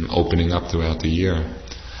opening up throughout the year.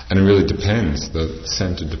 And it really depends, the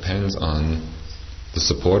center depends on the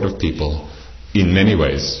support of people in many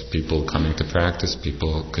ways. People coming to practice,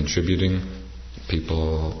 people contributing,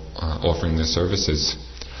 people offering their services.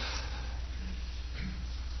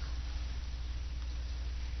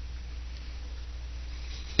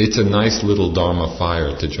 It's a nice little Dharma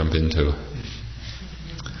fire to jump into.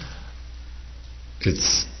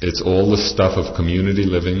 It's all the stuff of community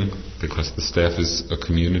living, because the staff is a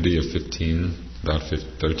community of 13 or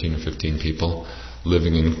 15 people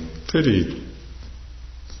living in pretty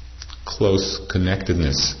close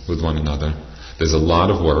connectedness with one another. There's a lot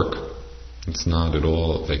of work. It's not at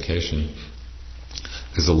all vacation.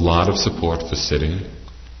 There's a lot of support for sitting,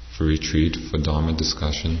 for retreat, for Dharma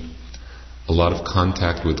discussion. A lot of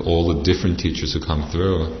contact with all the different teachers who come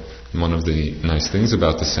through. And one of the nice things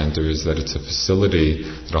about the center is that it's a facility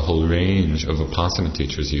that a whole range of Vipassana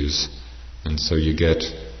teachers use. And so you get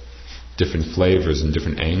different flavors and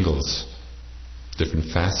different angles,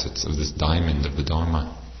 different facets of this diamond of the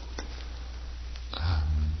Dharma.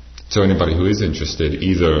 So anybody who is interested,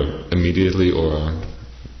 either immediately or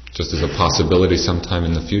just as a possibility sometime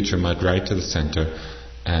in the future, might write to the center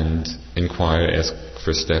and inquire, ask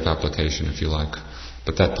for a staff application if you like.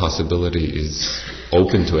 But that possibility is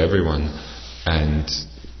open to everyone, and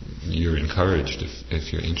you're encouraged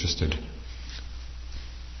if you're interested. Could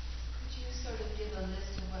you sort of give a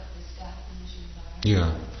list of what the staff positions are?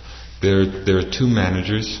 Yeah. There are 2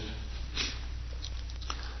 managers.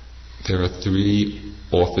 There are 3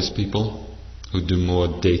 office people who do more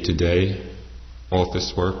day-to-day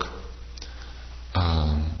office work.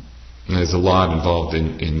 And there's a lot involved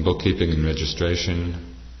in bookkeeping and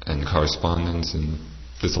registration and correspondence, and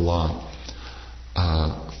there's a lot.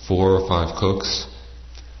 4 or 5 cooks,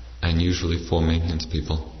 and usually 4 maintenance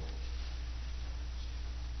people.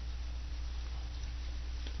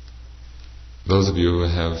 Those of you who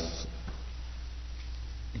have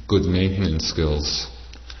good maintenance skills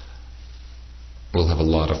will have a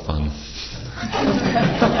lot of fun.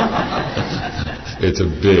 It's a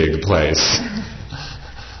big place,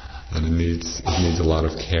 and it needs a lot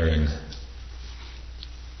of caring.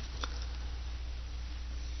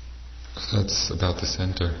 So that's about the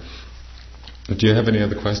center. Do you have any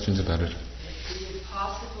other questions about it? Is it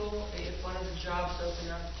possible, if one of the jobs open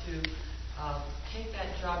up, to take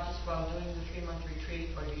that job just while doing the 3-month retreat,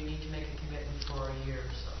 or do you need to make a commitment for a year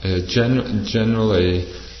or so? Generally,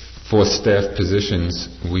 for staff positions,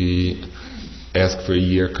 we ask for a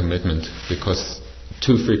year commitment because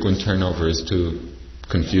too frequent turnover is too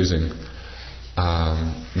confusing.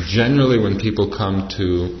 Generally, when people come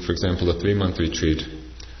to, for example, a 3-month retreat,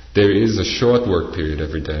 there is a short work period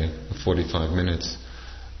every day, 45 minutes.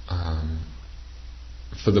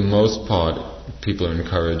 For the most part, people are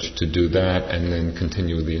encouraged to do that and then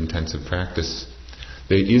continue with the intensive practice.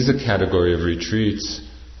 There is a category of retreats,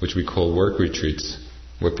 which we call work retreats,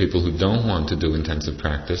 where people who don't want to do intensive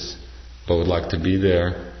practice, but would like to be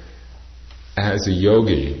there as a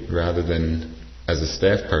yogi rather than as a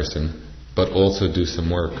staff person, but also do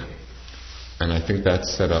some work. And I think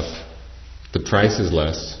that's set up. The price is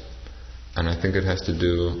less, and I think it has to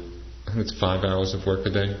do, I think it's 5 hours of work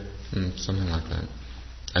a day, something like that.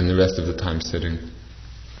 And the rest of the time sitting.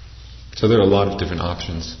 So there are a lot of different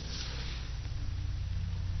options.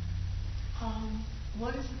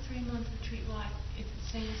 What is the 3-month retreat like? Is it the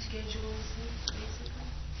same schedule as this, basically?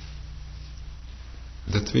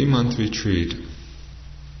 The 3-month retreat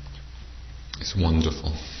is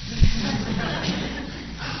wonderful.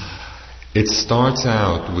 It starts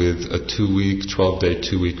out with a 2-week, 12-day,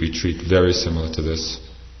 2-week retreat, very similar to this,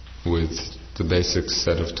 with the basic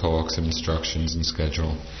set of talks and instructions and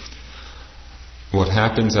schedule. What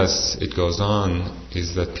happens as it goes on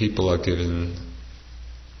is that people are given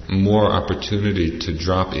more opportunity to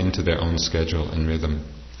drop into their own schedule and rhythm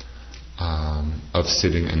of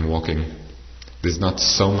sitting and walking. There's not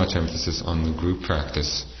so much emphasis on the group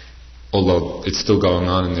practice, although it's still going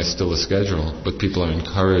on and there's still a schedule, but people are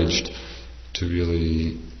encouraged to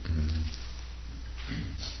really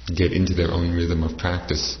get into their own rhythm of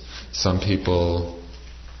practice. Some people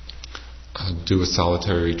do a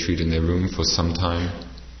solitary retreat in their room for some time.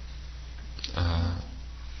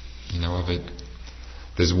 Of it.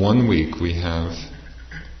 There's 1 week we have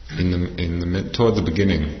toward the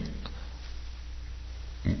beginning.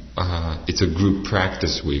 It's a group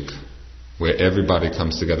practice week where everybody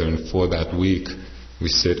comes together, and for that week we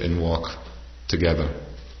sit and walk together.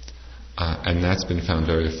 And that's been found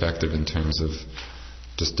very effective in terms of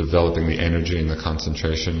just developing the energy and the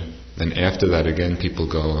concentration. Then after that, again, people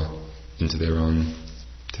go into their own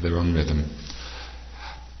rhythm.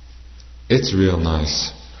 It's real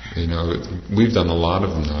nice. We've done a lot of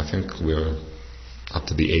them now. I think we're up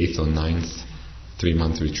to the 8th or 9th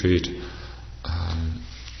 3-month retreat.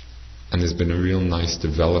 And there's been a real nice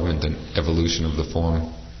development and evolution of the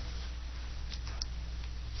form.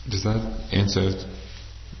 Does that answer it?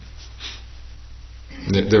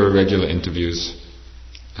 There are regular interviews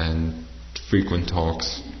and frequent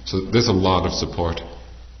talks. So there's a lot of support.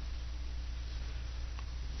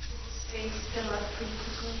 Space fill up pretty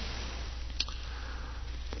quickly?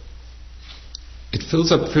 It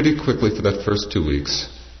fills up pretty quickly for that first 2 weeks.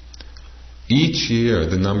 Each year,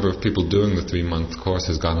 the number of people doing the 3-month course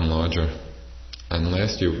has gotten larger. And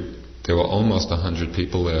last year, there were almost 100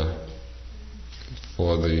 people there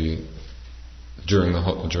during the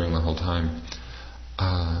whole time.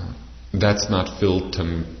 That's not filled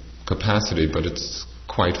to capacity, but it's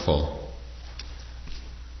quite full.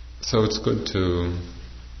 So it's good to...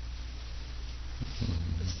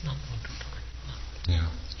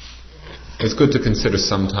 It's good to consider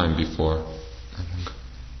some time before, I think.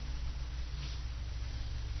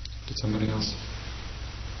 Did somebody else?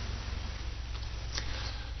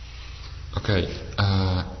 Okay.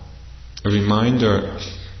 A reminder,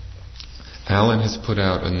 Alan has put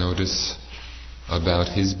out a notice about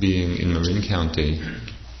his being in Marin County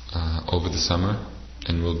over the summer,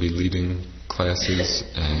 and will be leading classes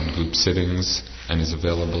and group sittings, and is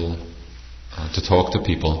available to talk to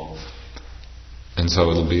people. And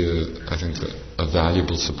so it'll be, I think, a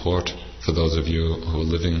valuable support for those of you who are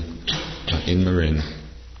living in Marin.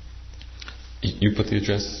 You put the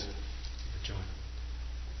address?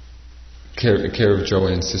 Care of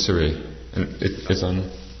Joanne Cicere, and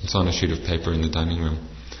it's on a sheet of paper in the dining room.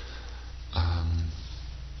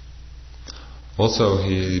 Also,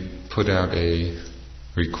 he put out a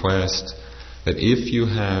request that if you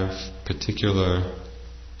have particular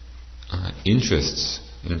interests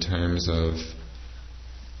in terms of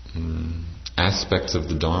aspects of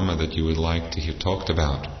the Dharma that you would like to hear talked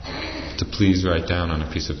about, to please write down on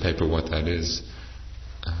a piece of paper what that is.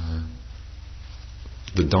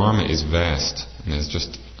 The Dharma is vast, and there's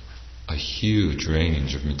just a huge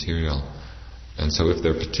range of material. And so if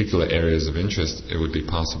there are particular areas of interest, it would be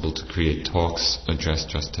possible to create talks addressed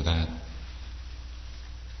just to that.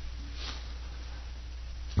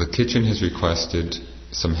 The kitchen has requested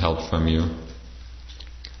some help from you.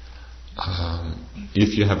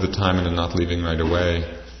 If you have the time and are not leaving right away,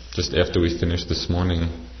 just after we finish this morning,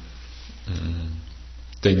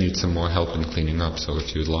 they need some more help in cleaning up. So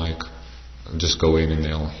if you'd like, just go in and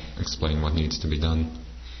they'll explain what needs to be done.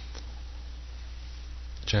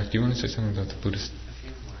 Jack, do you want to say something about the Buddhist?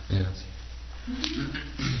 Yeah.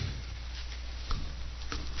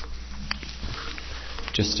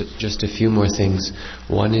 Just a few more things.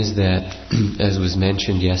 One is that, as was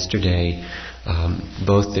mentioned yesterday,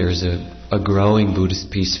 both there's a growing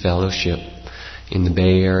Buddhist Peace Fellowship in the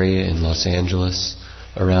Bay Area, in Los Angeles,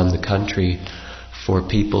 around the country, for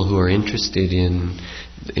people who are interested in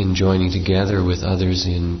joining together with others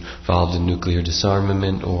involved in nuclear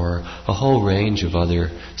disarmament or a whole range of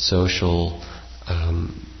other social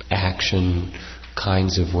action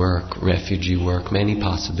kinds of work, refugee work, many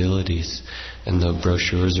possibilities. And the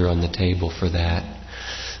brochures are on the table for that.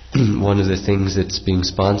 One of the things that's being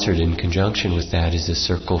sponsored in conjunction with that is a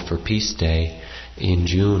Circle for Peace Day in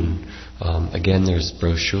June. Again, there's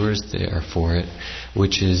brochures there for it,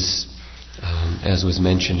 which is, as was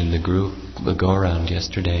mentioned in the group go-around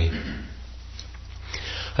yesterday,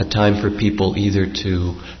 a time for people either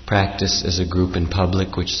to practice as a group in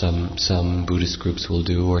public, which some Buddhist groups will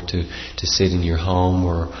do, or to sit in your home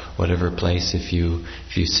or whatever place if you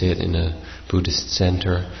sit in a Buddhist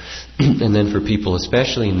center. And then for people,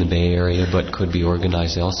 especially in the Bay Area, but could be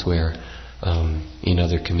organized elsewhere in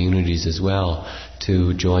other communities as well,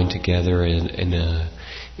 to join together in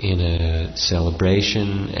a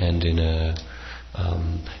celebration and in a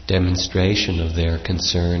demonstration of their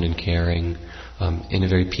concern and caring in a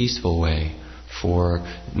very peaceful way for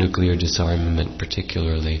nuclear disarmament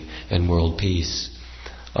particularly, and world peace.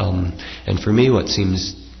 And for me, what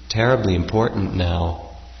seems terribly important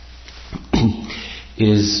now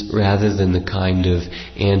is, rather than the kind of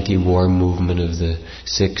anti-war movement of the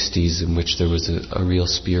 60s in which there was a real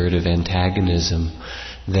spirit of antagonism,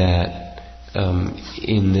 that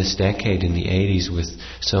in this decade, in the 80s, with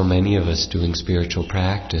so many of us doing spiritual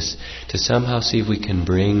practice, to somehow see if we can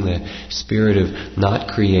bring the spirit of not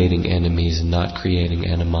creating enemies and not creating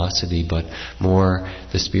animosity, but more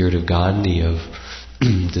the spirit of Gandhi, of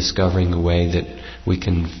discovering a way that we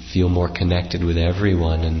can feel more connected with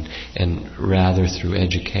everyone, and rather through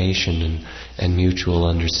education and mutual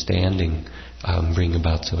understanding bring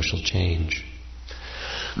about social change.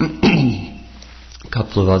 A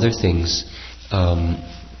couple of other things.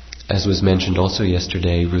 As was mentioned also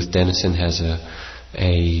yesterday, Ruth Dennison has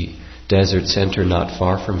a desert center not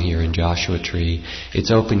far from here in Joshua Tree.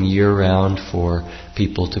 It's open year-round for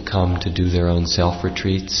people to come to do their own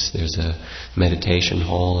self-retreats. There's a meditation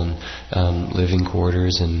hall and living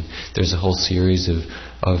quarters, and there's a whole series of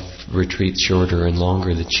retreats, shorter and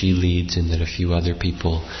longer, that she leads and that a few other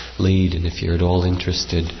people lead. And if you're at all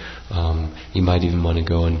interested, you might even want to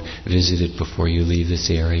go and visit it before you leave this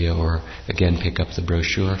area, or again pick up the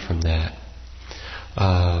brochure from that.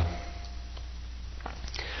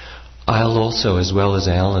 I'll also, as well as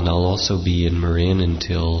Alan, I'll also be in Marin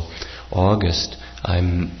until August.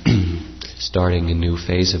 I'm starting a new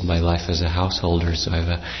phase of my life as a householder, so I have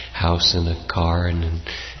a house and a car and an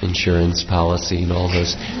insurance policy and all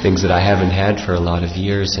those things that I haven't had for a lot of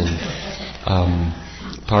years. And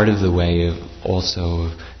part of the way of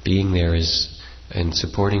also being there is, and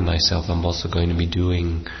supporting myself, I'm also going to be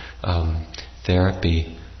doing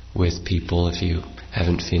therapy with people. If you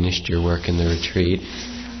haven't finished your work in the retreat,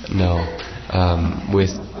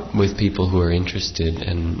 with people who are interested,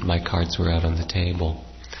 and my cards were out on the table.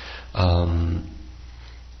 And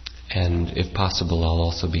if possible, I'll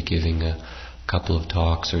also be giving a couple of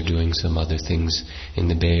talks or doing some other things in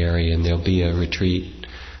the Bay Area. And there'll be a retreat,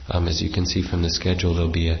 as you can see from the schedule,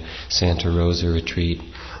 there'll be a Santa Rosa retreat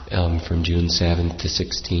from June 7th to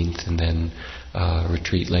 16th, and then a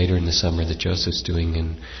retreat later in the summer that Joseph's doing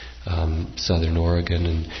in Southern Oregon,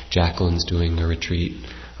 and Jacqueline's doing a retreat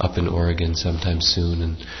up in Oregon sometime soon.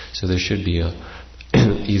 And so there should be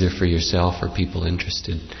either for yourself or people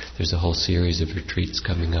interested, there's a whole series of retreats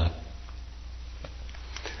coming up.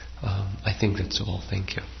 I think that's all.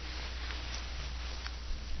 Thank you.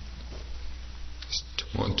 Just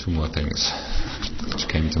two more things which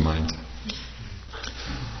came to mind.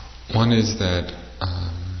 One is that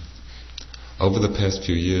over the past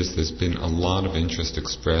few years there's been a lot of interest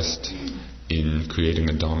expressed in creating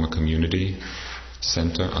a Dharma community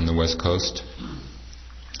center on the West Coast.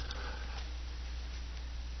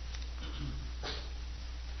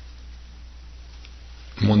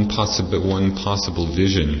 One possible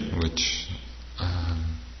vision, which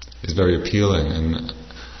is very appealing, and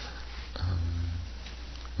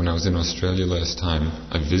when I was in Australia last time,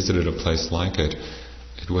 I visited a place like it.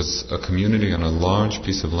 It was a community on a large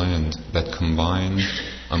piece of land that combined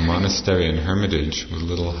a monastery and hermitage with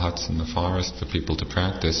little huts in the forest for people to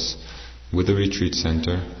practice, with a retreat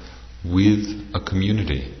center, with a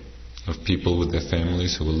community of people with their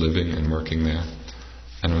families who were living and working there.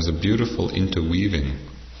 And it was a beautiful interweaving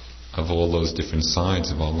of all those different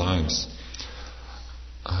sides of our lives.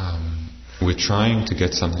 We're trying to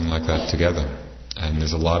get something like that together, and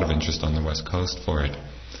there's a lot of interest on the West Coast for it.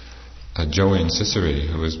 Joanne Ciceri,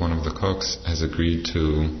 who is one of the cooks, has agreed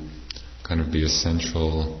to kind of be a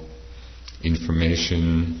central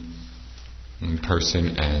information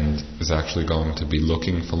person and is actually going to be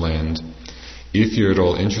looking for land. If you're at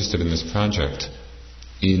all interested in this project,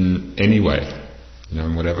 in any way,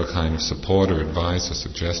 in whatever kind of support or advice or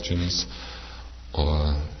suggestions,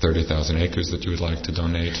 or 30,000 acres that you would like to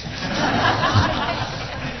donate,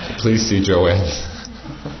 please see Joanne.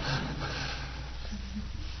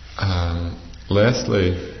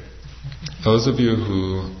 Lastly, those of you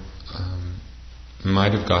who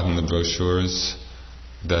might have gotten the brochures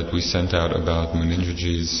that we sent out about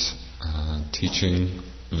Munindraji's teaching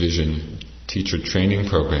vision, teacher training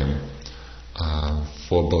program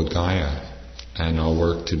for Bodh Gaya and our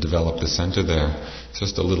work to develop the center there.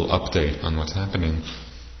 Just a little update on what's happening.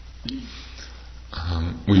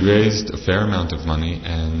 We raised a fair amount of money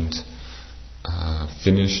and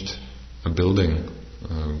finished a building,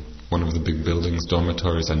 one of the big buildings,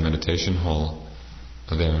 dormitories and meditation hall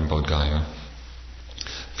there in Bodh Gaya.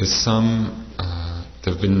 There's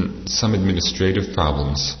there have been some administrative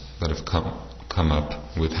problems that have come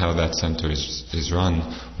up with how that center is run,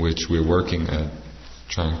 which we're working at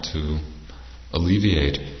trying to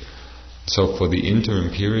alleviate. So for the interim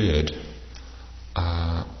period,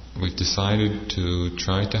 we've decided to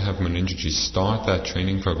try to have Munindraji start that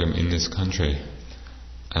training program in this country.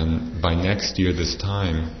 And by next year this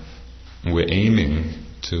time, we're aiming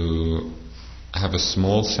to have a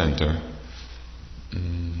small center,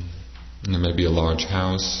 maybe a large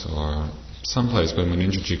house or someplace where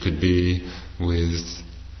Munindraji could be with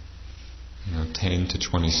 10 to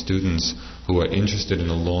 20 students who are interested in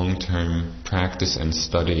a long-term practice and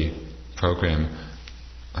study program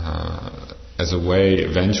as a way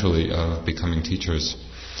eventually of becoming teachers.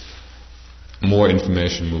 More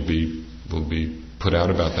information will be put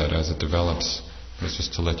out about that as it develops. It's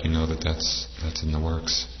just to let you know that that's in the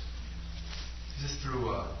works. Is this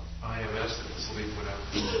through IMS that this will be put out?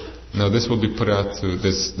 No, this will be put out through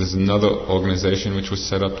there's another organization which was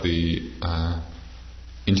set up, the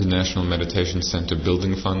International Meditation Center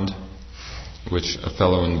Building Fund, which a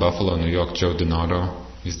fellow in Buffalo, New York, Joe Donato,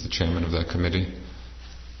 he's the chairman of that committee.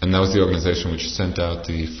 And that was the organization which sent out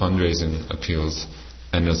the fundraising appeals,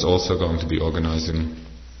 and is also going to be organizing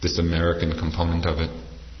this American component of it.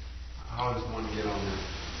 How does one get on the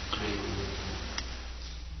mailing?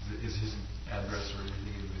 Is his address or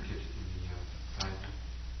anything in the kitchen?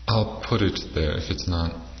 I'll put it there if it's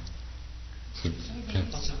not. So, yeah.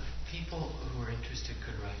 Also, people who are interested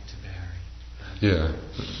could write to Barry. Yeah.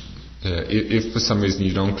 If for some reason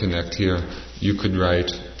you don't connect here, you could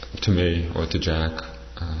write to me or to Jack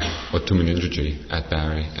or to Munindraji at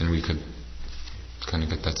Barry, and we could kind of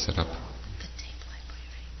get that set up.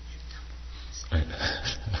 Right.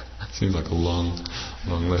 Seems like a long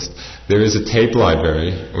list. There is a tape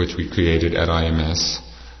library which we created at IMS,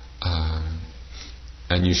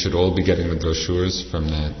 and you should all be getting the brochures from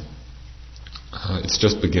that. It's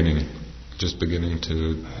just beginning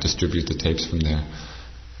to distribute the tapes from there.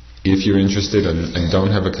 If you're interested and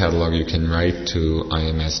don't have a catalog, you can write to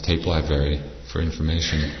IMS Tape Library for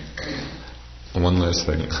information. One last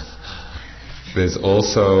thing. There's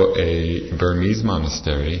also a Burmese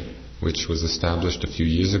monastery which was established a few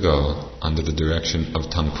years ago under the direction of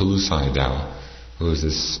Tangpulu Sayadaw, who is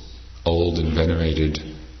this old and venerated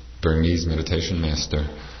Burmese meditation master.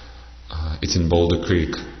 It's in Boulder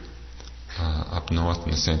Creek, up north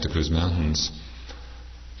in the Santa Cruz Mountains.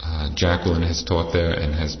 Jacqueline has taught there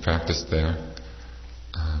and has practiced there.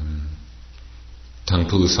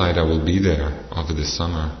 Tangpulu Sayadaw will be there over this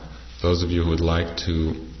summer. Those of you who would like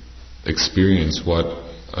to experience what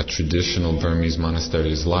a traditional Burmese monastery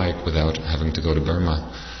is like without having to go to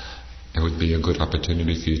Burma, it would be a good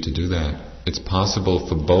opportunity for you to do that. It's possible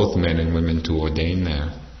for both men and women to ordain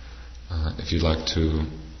there, if you'd like to,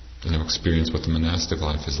 experience what the monastic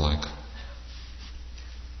life is like.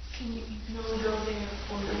 Can you only go there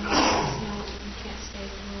for the week? You can't stay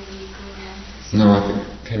for a week or No,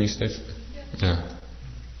 can you stay? Yeah.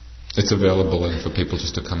 It's available and for people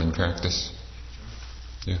just to come and practice.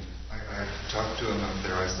 Yeah. I talked to him up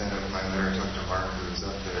there. I sent out my letter. I talked to Mark, who was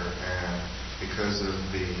up there, and because of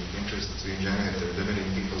the interest that's being generated, they're limiting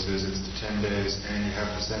people's visits to 10 days, and you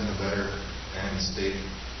have to send a letter and state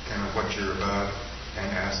kind of what you're about and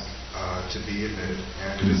ask to be admitted,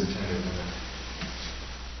 and it is a 10-day limit.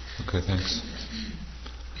 Okay, thanks.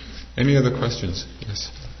 Any other questions? Yes.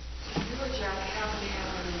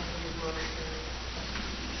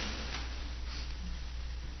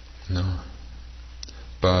 No.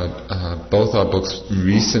 But both our books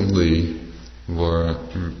recently were,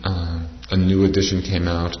 a new edition came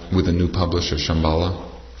out with a new publisher, Shambhala.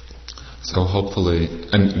 So hopefully,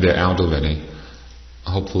 and they're out already,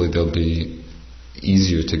 hopefully they'll be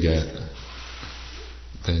easier to get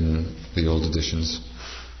than the old editions.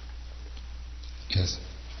 Yes?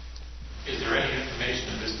 Is there any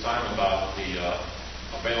information at this time about the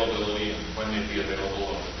availability and when they'd be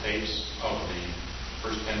available of the tapes of the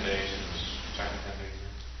first 10 days and the second 10 days?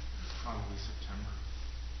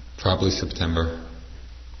 Probably September.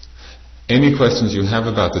 Any questions you have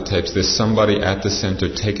about the tapes, there's somebody at the center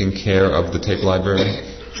taking care of the tape library.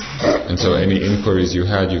 And so any inquiries you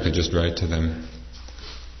had, you could just write to them.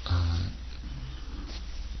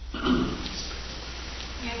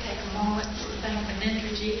 Take a moment to thank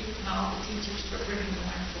Munindra and all the teachers for bringing the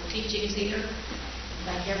wonderful teachings here.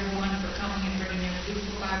 Thank everyone for coming and bringing their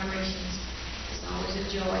beautiful vibrations. It's always a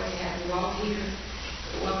joy to have you all here.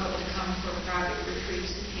 You're welcome to come for private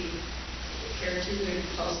retreats if you care to. They're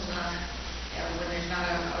close enough when there's not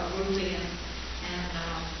a group in. And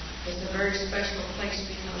it's a very special place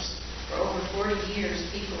because for over 40 years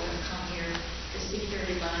people have come here to seek their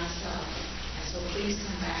divine self. And so please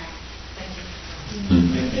come back. Thank you.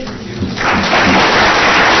 Thank you.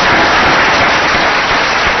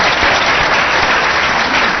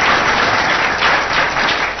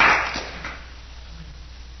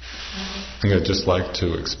 I'd just like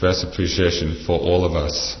to express appreciation for all of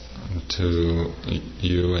us, to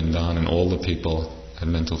you and Don and all the people at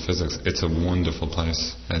Mental Physics. It's a wonderful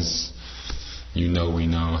place, as you know we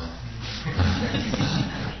know.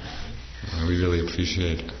 We really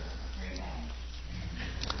appreciate it.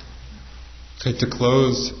 Okay, to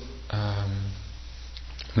close,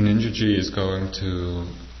 Munindra ji is going to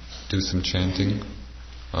do some chanting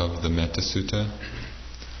of the Metta Sutta.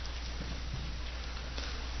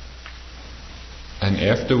 And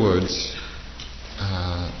afterwards,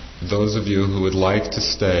 those of you who would like to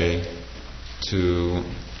stay to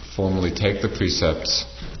formally take the precepts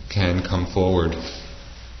can come forward,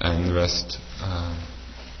 and the rest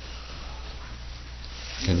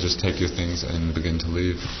can just take your things and begin to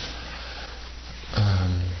leave.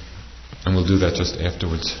 And we'll do that just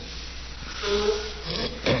afterwards.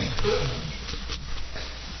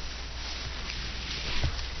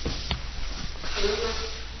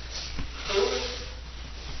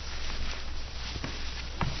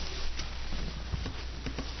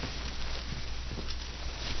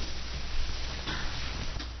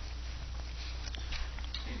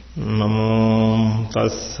 Namo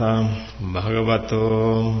tassa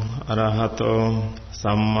bhagavato arahato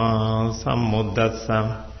samma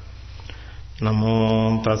sambuddhassa.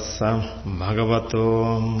 Namo tassa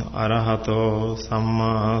bhagavato arahato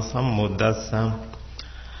samma sambuddhassa.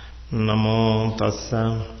 Namo tassa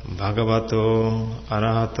bhagavato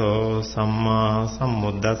arahato samma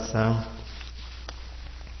sambuddhassa.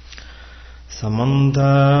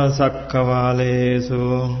 Samanta sakkavalesu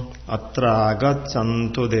atra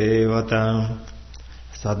agaccantu devata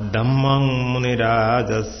saddhammang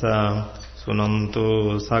munirajassa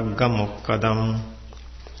sunantu saggamukkadam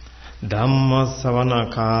dhamma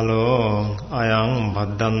savana kalo ayang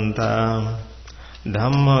vaddanta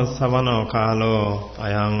dhamma savana kalo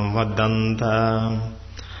ayang vaddanta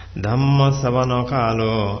dhamma savana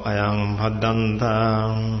kalo ayang vaddanta.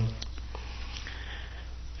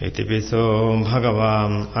 Itipiso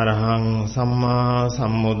bhagavan arahang samma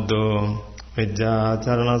sambuddho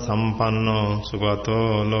vijjacharana sampanno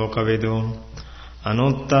sugato lokavidu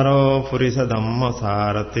anuttaro purisa dhamma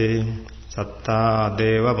sarati satta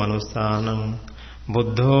deva manussanam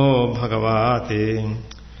buddho bhagavati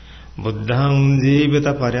buddhang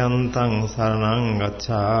jivita paryantam saranam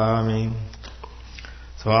gacchami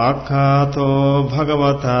swakhato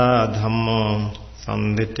bhagavata dhammo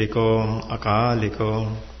sanditiko akaliko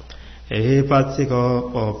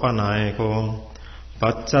ehipatsiko opanayiko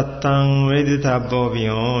paccattang veditabbo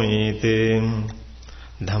viyoyite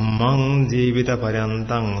dhammang jivita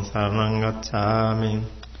paryantang saranam gacchami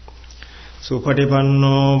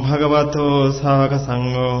supatipanno bhagavato savaka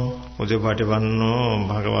sangho ujupatipanno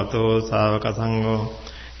bhagavato savaka sangho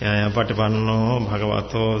yayapatipanno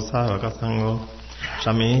bhagavato savaka sangho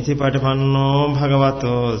samici patipanno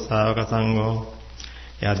bhagavato savaka sangho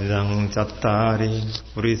yadidang cattari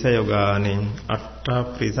purisa yogani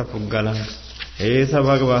atta prisa puggala esa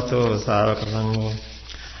bhagavato savaka sangho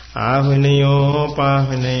ahuniyo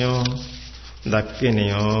pahuniyo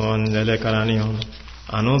dakkiniyo anjale karaniyo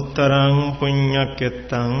අනුත්තරං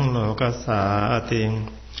පුඤ්ඤක්කෙත්තං ලෝකසාති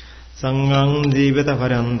සංඝං ජීවිත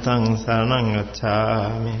පරයන්තං සරණං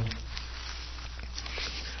ගච්ඡාමි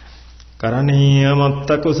කරණීය මත්ත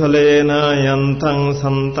කුසලේන යන්තං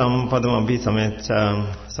සන්තම් පදමපි සමෙච්ඡා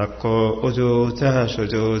සක්කෝ උජෝච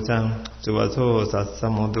සුජෝච සුවසෝ සස්ස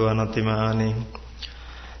මුදවනතිමානි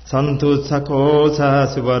සන්තුස්සකෝ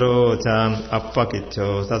සසුවරෝ ච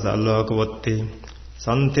අප්පකිච්ඡෝ සසල්ලෝකවොත්ති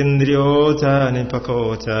සන්තින්ද්‍රියෝ ච නිපකෝ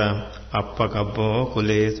ච අප්පකබ්බෝ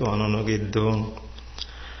කුලේසු අනුනුගිද්දෝ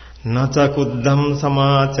නච කුද්ධම්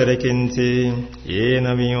සමාචරකින්චි යේන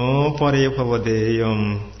වියෝ පරිපවදේයම්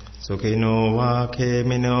සුඛිනෝ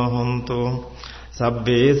වාඛේමිනෝ හොන්තු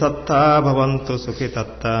සබ්බේ සත්තා භවන්තු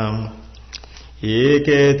සුඛිතත්තා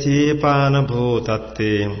ඒකේ චීපාන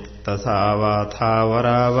භූතත්තේ තසාවා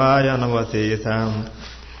ථාවරාවා යනවසේසං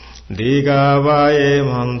දීගාවායේ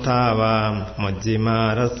මහන්තාවා මජ්ජිමා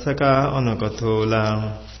රස්සකා අනකතෝලා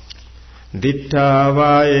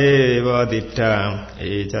දිඨාවායේ වදිඨා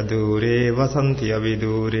ඒච දූරේ වසන්ති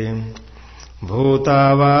අවිදූරේ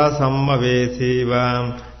භූතාවා සම්මවේසීවා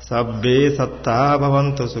සබ්බේ සත්තා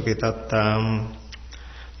භවන්තු සුඛිතත්තා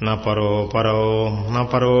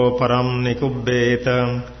නපරෝ පරම් නිකුබ්බේත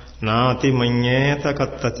නාති මඤ්ඤේත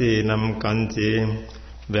කත්තචීනම් කංචේ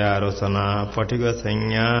ව්‍යාරසනා පටිග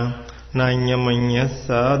සංඥා නඤ්ඤමඤ්ඤස්ස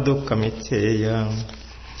දුක්ඛමිච්ඡේය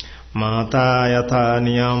මාතා යථා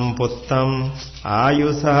නියම් පුත්තම්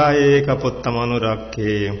ආයුසා ඒක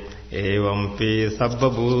පුත්තමනුරක්ඛේ එවම්පි සබ්බ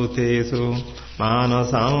භූතේසු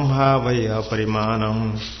මානසං භාවය පරිමාණං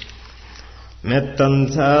මෙත්තං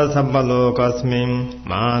ස සබ්බ ලෝකස්මින්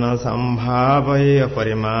මානසං භාවය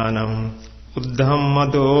පරිමාණං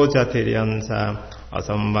උද්ධම්මදෝ චතිරියංස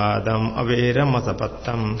අසම්බාධම්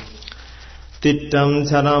අවේරමසපත්තම් තිත්තම්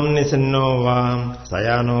චරම් නිසන්නෝ වා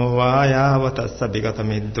සයනෝ වා යාවතස්ස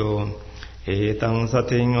විගතමිද්දෝ ඒතං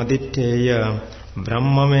සතින් අදිත්තේය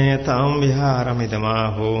බ්‍රහ්මමේතං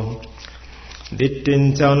විහාරමිදමාහෝ දිට්ඨිං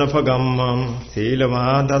චවනපගම්මං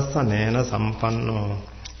සීලවා දස්සනේන සම්පන්නෝ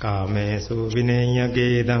කාමේසු විනේය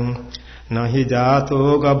ගේදං නහි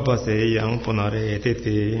ජාතෝ ගබ්බසේයං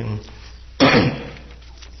පුනරේතිති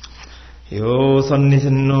යෝ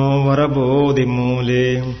සම්නිසන්නෝ වරබෝධි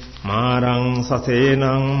මූලේ මාරං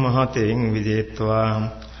සසේනං මහතෙන් විජේත්වා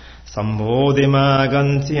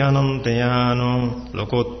සම්බෝධිමාගංචි අනන්තයානෝ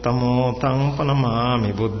ලොකොත්තමෝ තං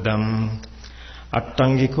පනමාමි බුද්ධං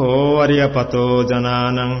අට්ඨංගිකෝ වරියපතෝ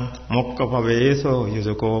ජනානං මොක්ඛපවේසෝ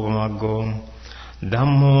යුසකෝ මග්ගෝ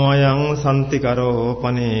ධම්මෝ අයං සම්තිකරෝ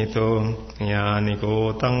පනීතෝ ඥානිකෝ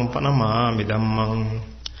තං පනමාමි ධම්මං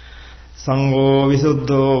සංඝෝ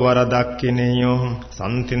විසුද්ධෝ වරදක්ඛිනියෝ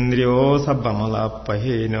සම්තින්ද්‍රියෝ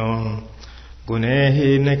සබ්බමලප්පහීනෝ ගුණේහි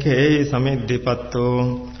නකේ සමිද්ධිපත්තෝ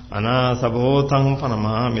අනාසබෝ තං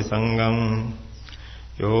පනමාමි සංඝං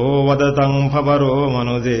යෝ වදතං භවරෝ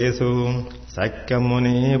මනුජේසු සක්්‍ය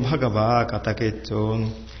මුනි භගවා කතකෙච්චෝ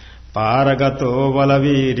පාරගතෝ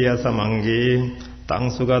වලවීර්ය සමංගේ තං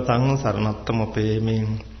සුගතං සරණත්තමපේමි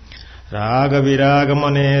රාග විරාග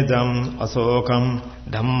මනේජම් අශෝකම්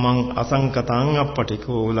ධම්මං අසංකතං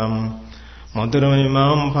අපටිකූලම්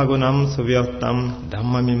මధుරමිමං භගුණං සුව්‍යත්තං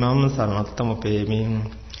ධම්මමිමං සරණත්තමපේමි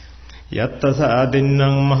යත්ත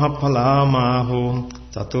සාදින්නම් මහඵලාමාහෝ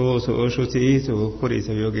චතෝසු සුචීසු කුරිස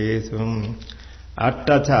යෝගේසු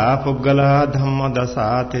අට්ඨචා පුග්ගලා ධම්ම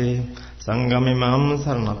දසාතේ සංගමිමං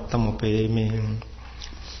සරණත්තමපේමි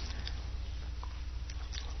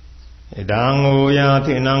එදාං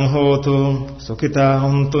ඕයාති නං හෝතු සුඛිතා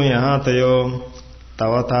හුන්තු යාතයෝ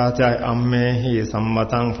තවතාච අම්මේහි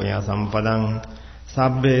සම්මතං පුඤ්ඤ සම්පදං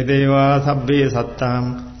සබ්බේ දේවා සබ්බේ සත්තා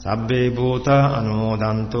සබ්බේ භූතා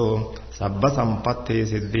අනුමෝදන්තෝ සබ්බ සම්පත්ති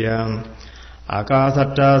සිද්ධියා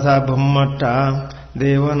ආකාසට්ටා සබ්බම්මට්ටා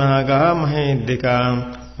දේවනාගා මහිද්దికා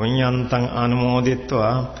පුඤ්ඤන්තං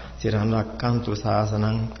අනුමෝදිත්වා චිරං රක්ඛන්තු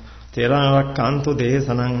ශාසනං චිරං රක්ඛන්තු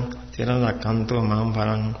දේශනං චිරං රක්ඛන්තු මං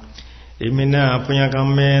පරං ඉමින පුඤ්ඤ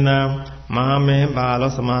කම්මේන මාමේ බාල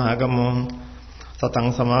සමාගමෝ සතං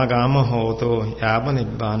සමාගම හෝතෝ යාව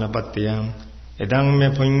නිබ්බානපත්තිය එදං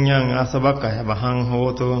මේ පුඤ්ඤං අසවකය වහං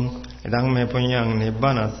හෝතෝ එදං මේ පුඤ්ඤං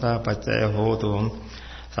නිබ්බානස්ස පච්චය හෝතෝ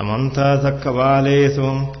සමන්ත සක්කවාලේසු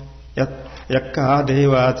යක්ඛා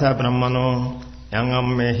දේවාච බ්‍රහ්මනෝ යං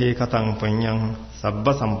අම්මේහි කතං පුඤ්ඤං සබ්බ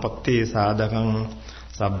සම්පත්ති සාධකං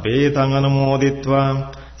සබ්බේ තං අනුමෝදිත්වා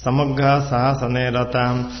සමග්ගා සාසනේ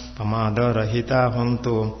රතං පමාද රහිතා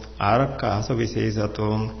හොන්තු ආරක්ඛාසු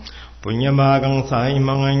විශේෂතෝ පුඤ්ඤභාගං සායිමං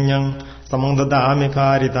අඤ්ඤං සමන්දදාමි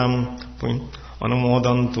කාරිතං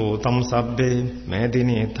අනුමෝදන්තු තම් සබ්බේ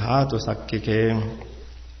මේදිනේ ධාතු සක්ඛිකේ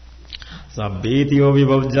සබ්බීතියෝ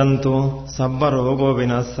විභජ්ජන්තු සබ්බ රෝගෝ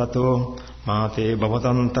විනස්සතෝ Mate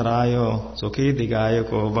Bhavatantarayo Sukhi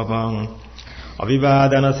Digayako Babang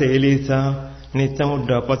Avivadana Selisa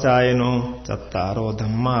Nityamudda Pachayano Chattaro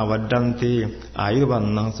Dhamma Vaddanti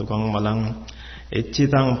Ayuvanna Sukang Malang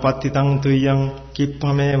Ichitang Patitang Tuyang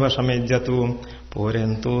Kippameva Samejjatu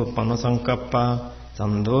Purentu Panasankappa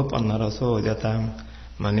Sandho Panaraso Jatam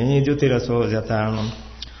Mani Jutiraso Jatam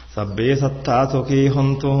Sabbe Satta Sukhi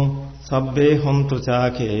Hontu Sabbe Hontu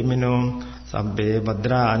Chake Minum Sabbe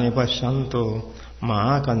Badrani Pashantu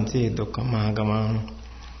Ma Kanchi Dukkamagamam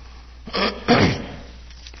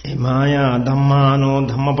Imaya Dhammano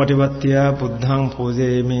Dhammapativatya Buddhang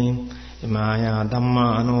Pujemi Imaya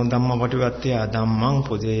Dhammano Dhammapativatya Dhammang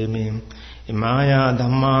Pujemi Imaya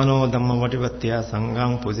Dhammano Dhammapativatya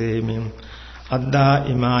Sanghang Pujemi Adda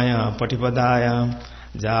Imaya Patipadaya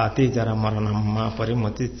Jati Jaramaranamma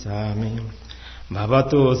Parimatichami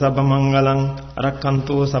Bhavatu Sabbamangalam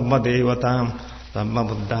Rakkantu Sabbadevatam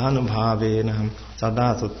Sabbabuddhanubhavena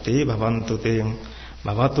Sada Sutti Bhavantu Te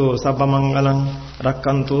Bhavatu Sabbamangalam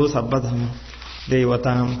Rakkantu Sabbadham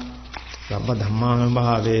Devatam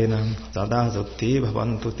Sabbadhammanubhavena Sada Sutti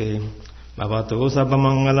Bhavantu Te Bhavatu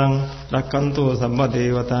Sabbamangalam Rakkantu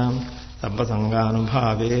Sabbadevatam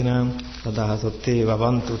Sabbasanganubhavena Sada Sutti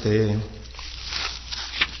Bhavantu Te.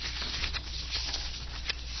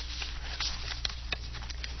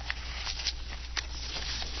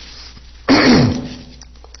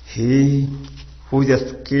 He who is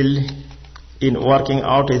skilled in working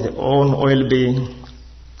out his own well-being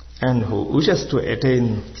and who wishes to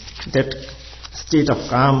attain that state of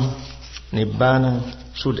calm, nibbana,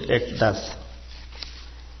 should act thus.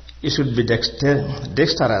 He should be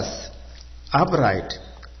dexterous, upright,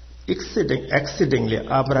 exceedingly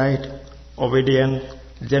upright, obedient,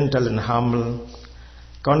 gentle and humble,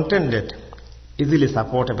 contented, easily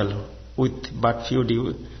supportable, with but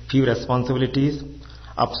few responsibilities,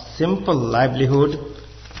 of simple livelihood,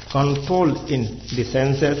 controlled in the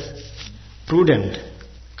senses, prudent,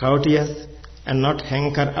 courteous, and not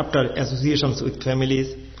hanker after associations with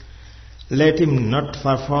families. Let him not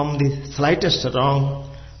perform the slightest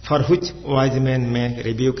wrong, for which wise men may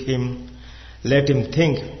rebuke him. Let him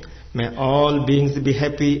think, may all beings be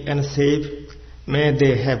happy and safe, may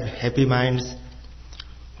they have happy minds.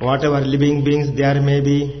 Whatever living beings there may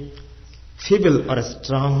be, feeble or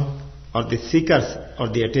strong, or the seekers or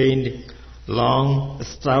the attained, long,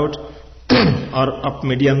 stout, or of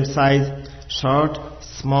medium size, short,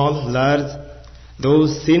 small, large,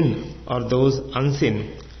 those seen or those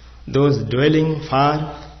unseen, those dwelling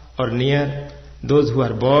far or near, those who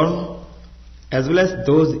are born, as well as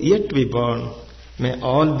those yet to be born, may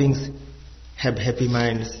all beings have happy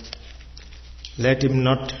minds. Let him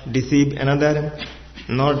not deceive another,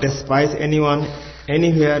 nor despise anyone,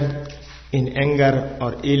 anywhere, in anger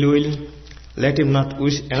or ill will. Let him not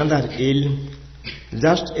wish another ill,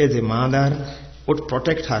 just as a mother would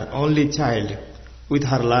protect her only child with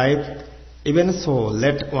her life. Even so,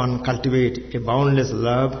 let one cultivate a boundless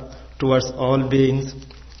love towards all beings.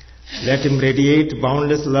 Let him radiate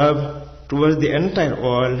boundless love towards the entire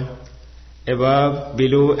world, above,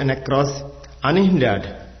 below, and across, unhindered,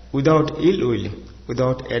 without ill will,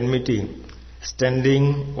 without enmity,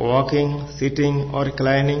 standing, walking, sitting, or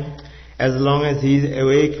reclining. As long as he is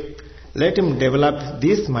awake, let him develop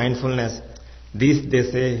this mindfulness. This, they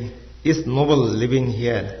say, is noble living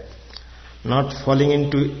here. Not falling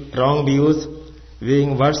into wrong views,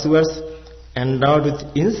 being virtuous, endowed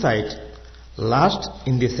with insight, lost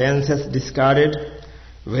in the senses discarded,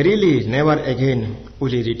 verily never again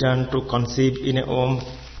will he return to conceive in a womb.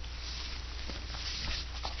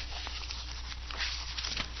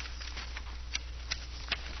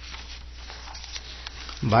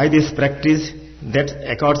 By this practice that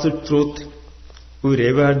accords with truth, we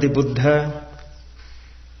revere the Buddha.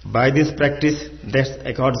 By this practice that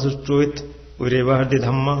accords with truth, we revere the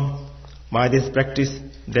Dhamma. By this practice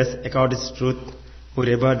that accords with truth,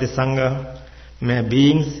 we revere the Sangha. May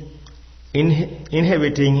beings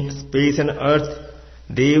inhabiting space and earth,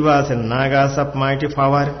 Devas and Nagas of mighty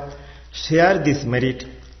power, share this merit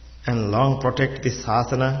and long protect this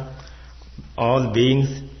sasana, all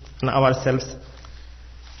beings and ourselves.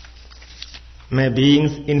 May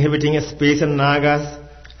beings inhabiting space and Nagas,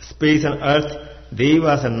 space and earth,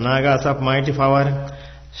 Devas and Nagas of mighty power,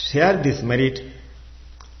 share this merit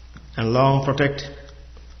and long protect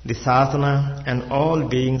the sasana and all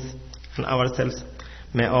beings and ourselves.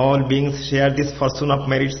 May all beings share this fortune of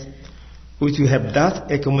merits which we have thus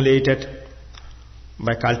accumulated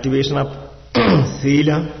by cultivation of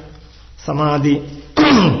sila, samadhi,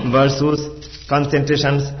 virtues,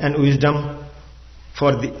 concentrations and wisdom.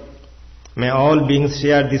 May all beings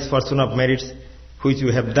share this fortune of merits which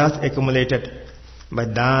you have thus accumulated by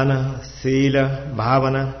dana, sila,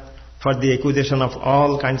 bhavana, for the acquisition of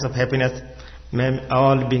all kinds of happiness. May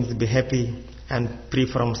all beings be happy and free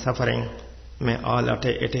from suffering. May all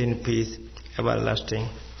attain peace everlasting.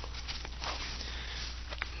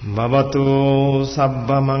 Bhavatu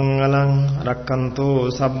sabba mangalam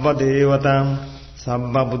rakkantu sabba devatam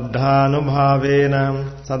sabba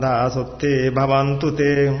buddhanubhavena sada sutte bhavantu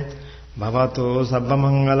te. Bhavatu sabba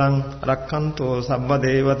mangalam rakkantu sabba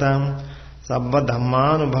devatam sabba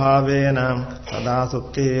dhammanubhavena sada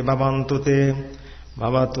sutte bhavantu te.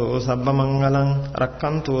 Bhavatu sabba mangalam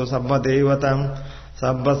rakkantu sabba devatam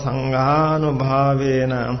sabba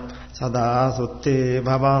sanghanubhavena sada sutte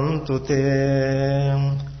bhavantu te.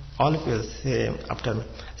 All of you say after me.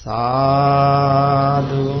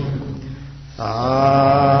 Sadhu,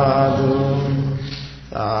 sadhu,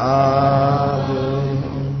 sadhu.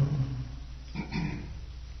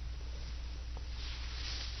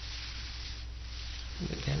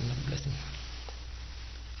 Blessing.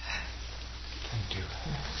 Thank you.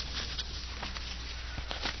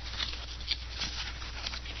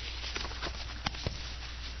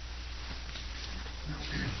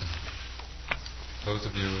 Those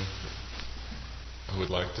of you who would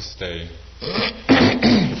like to stay,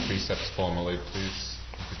 the precepts formally, please,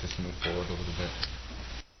 you could just move forward a little bit.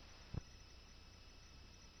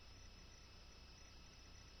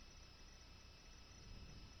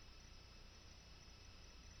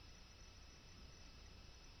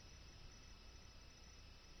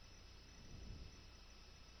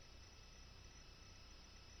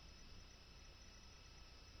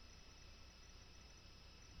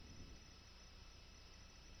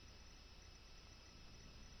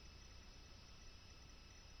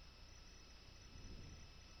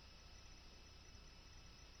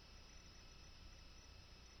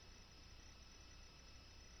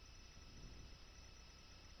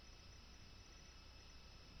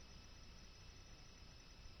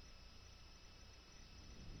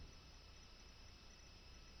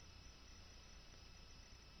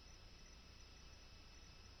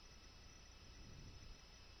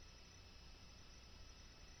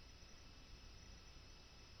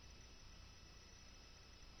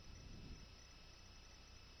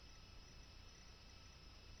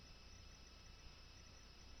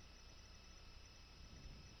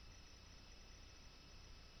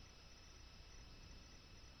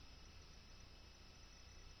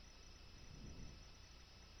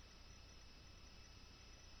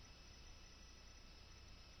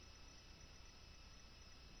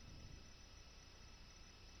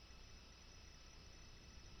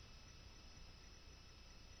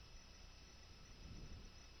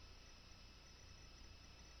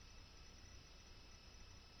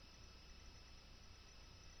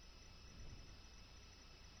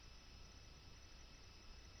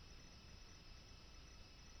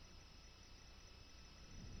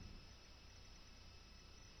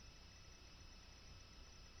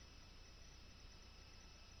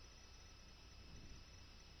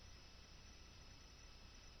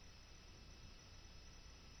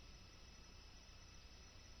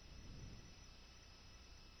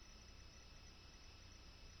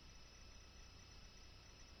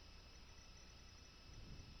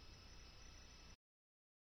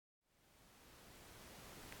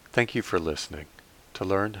 Thank you for listening. To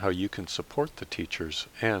learn how you can support the teachers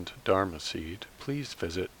and Dharma Seed, please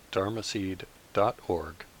visit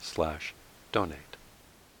dharmaseed.org/donate.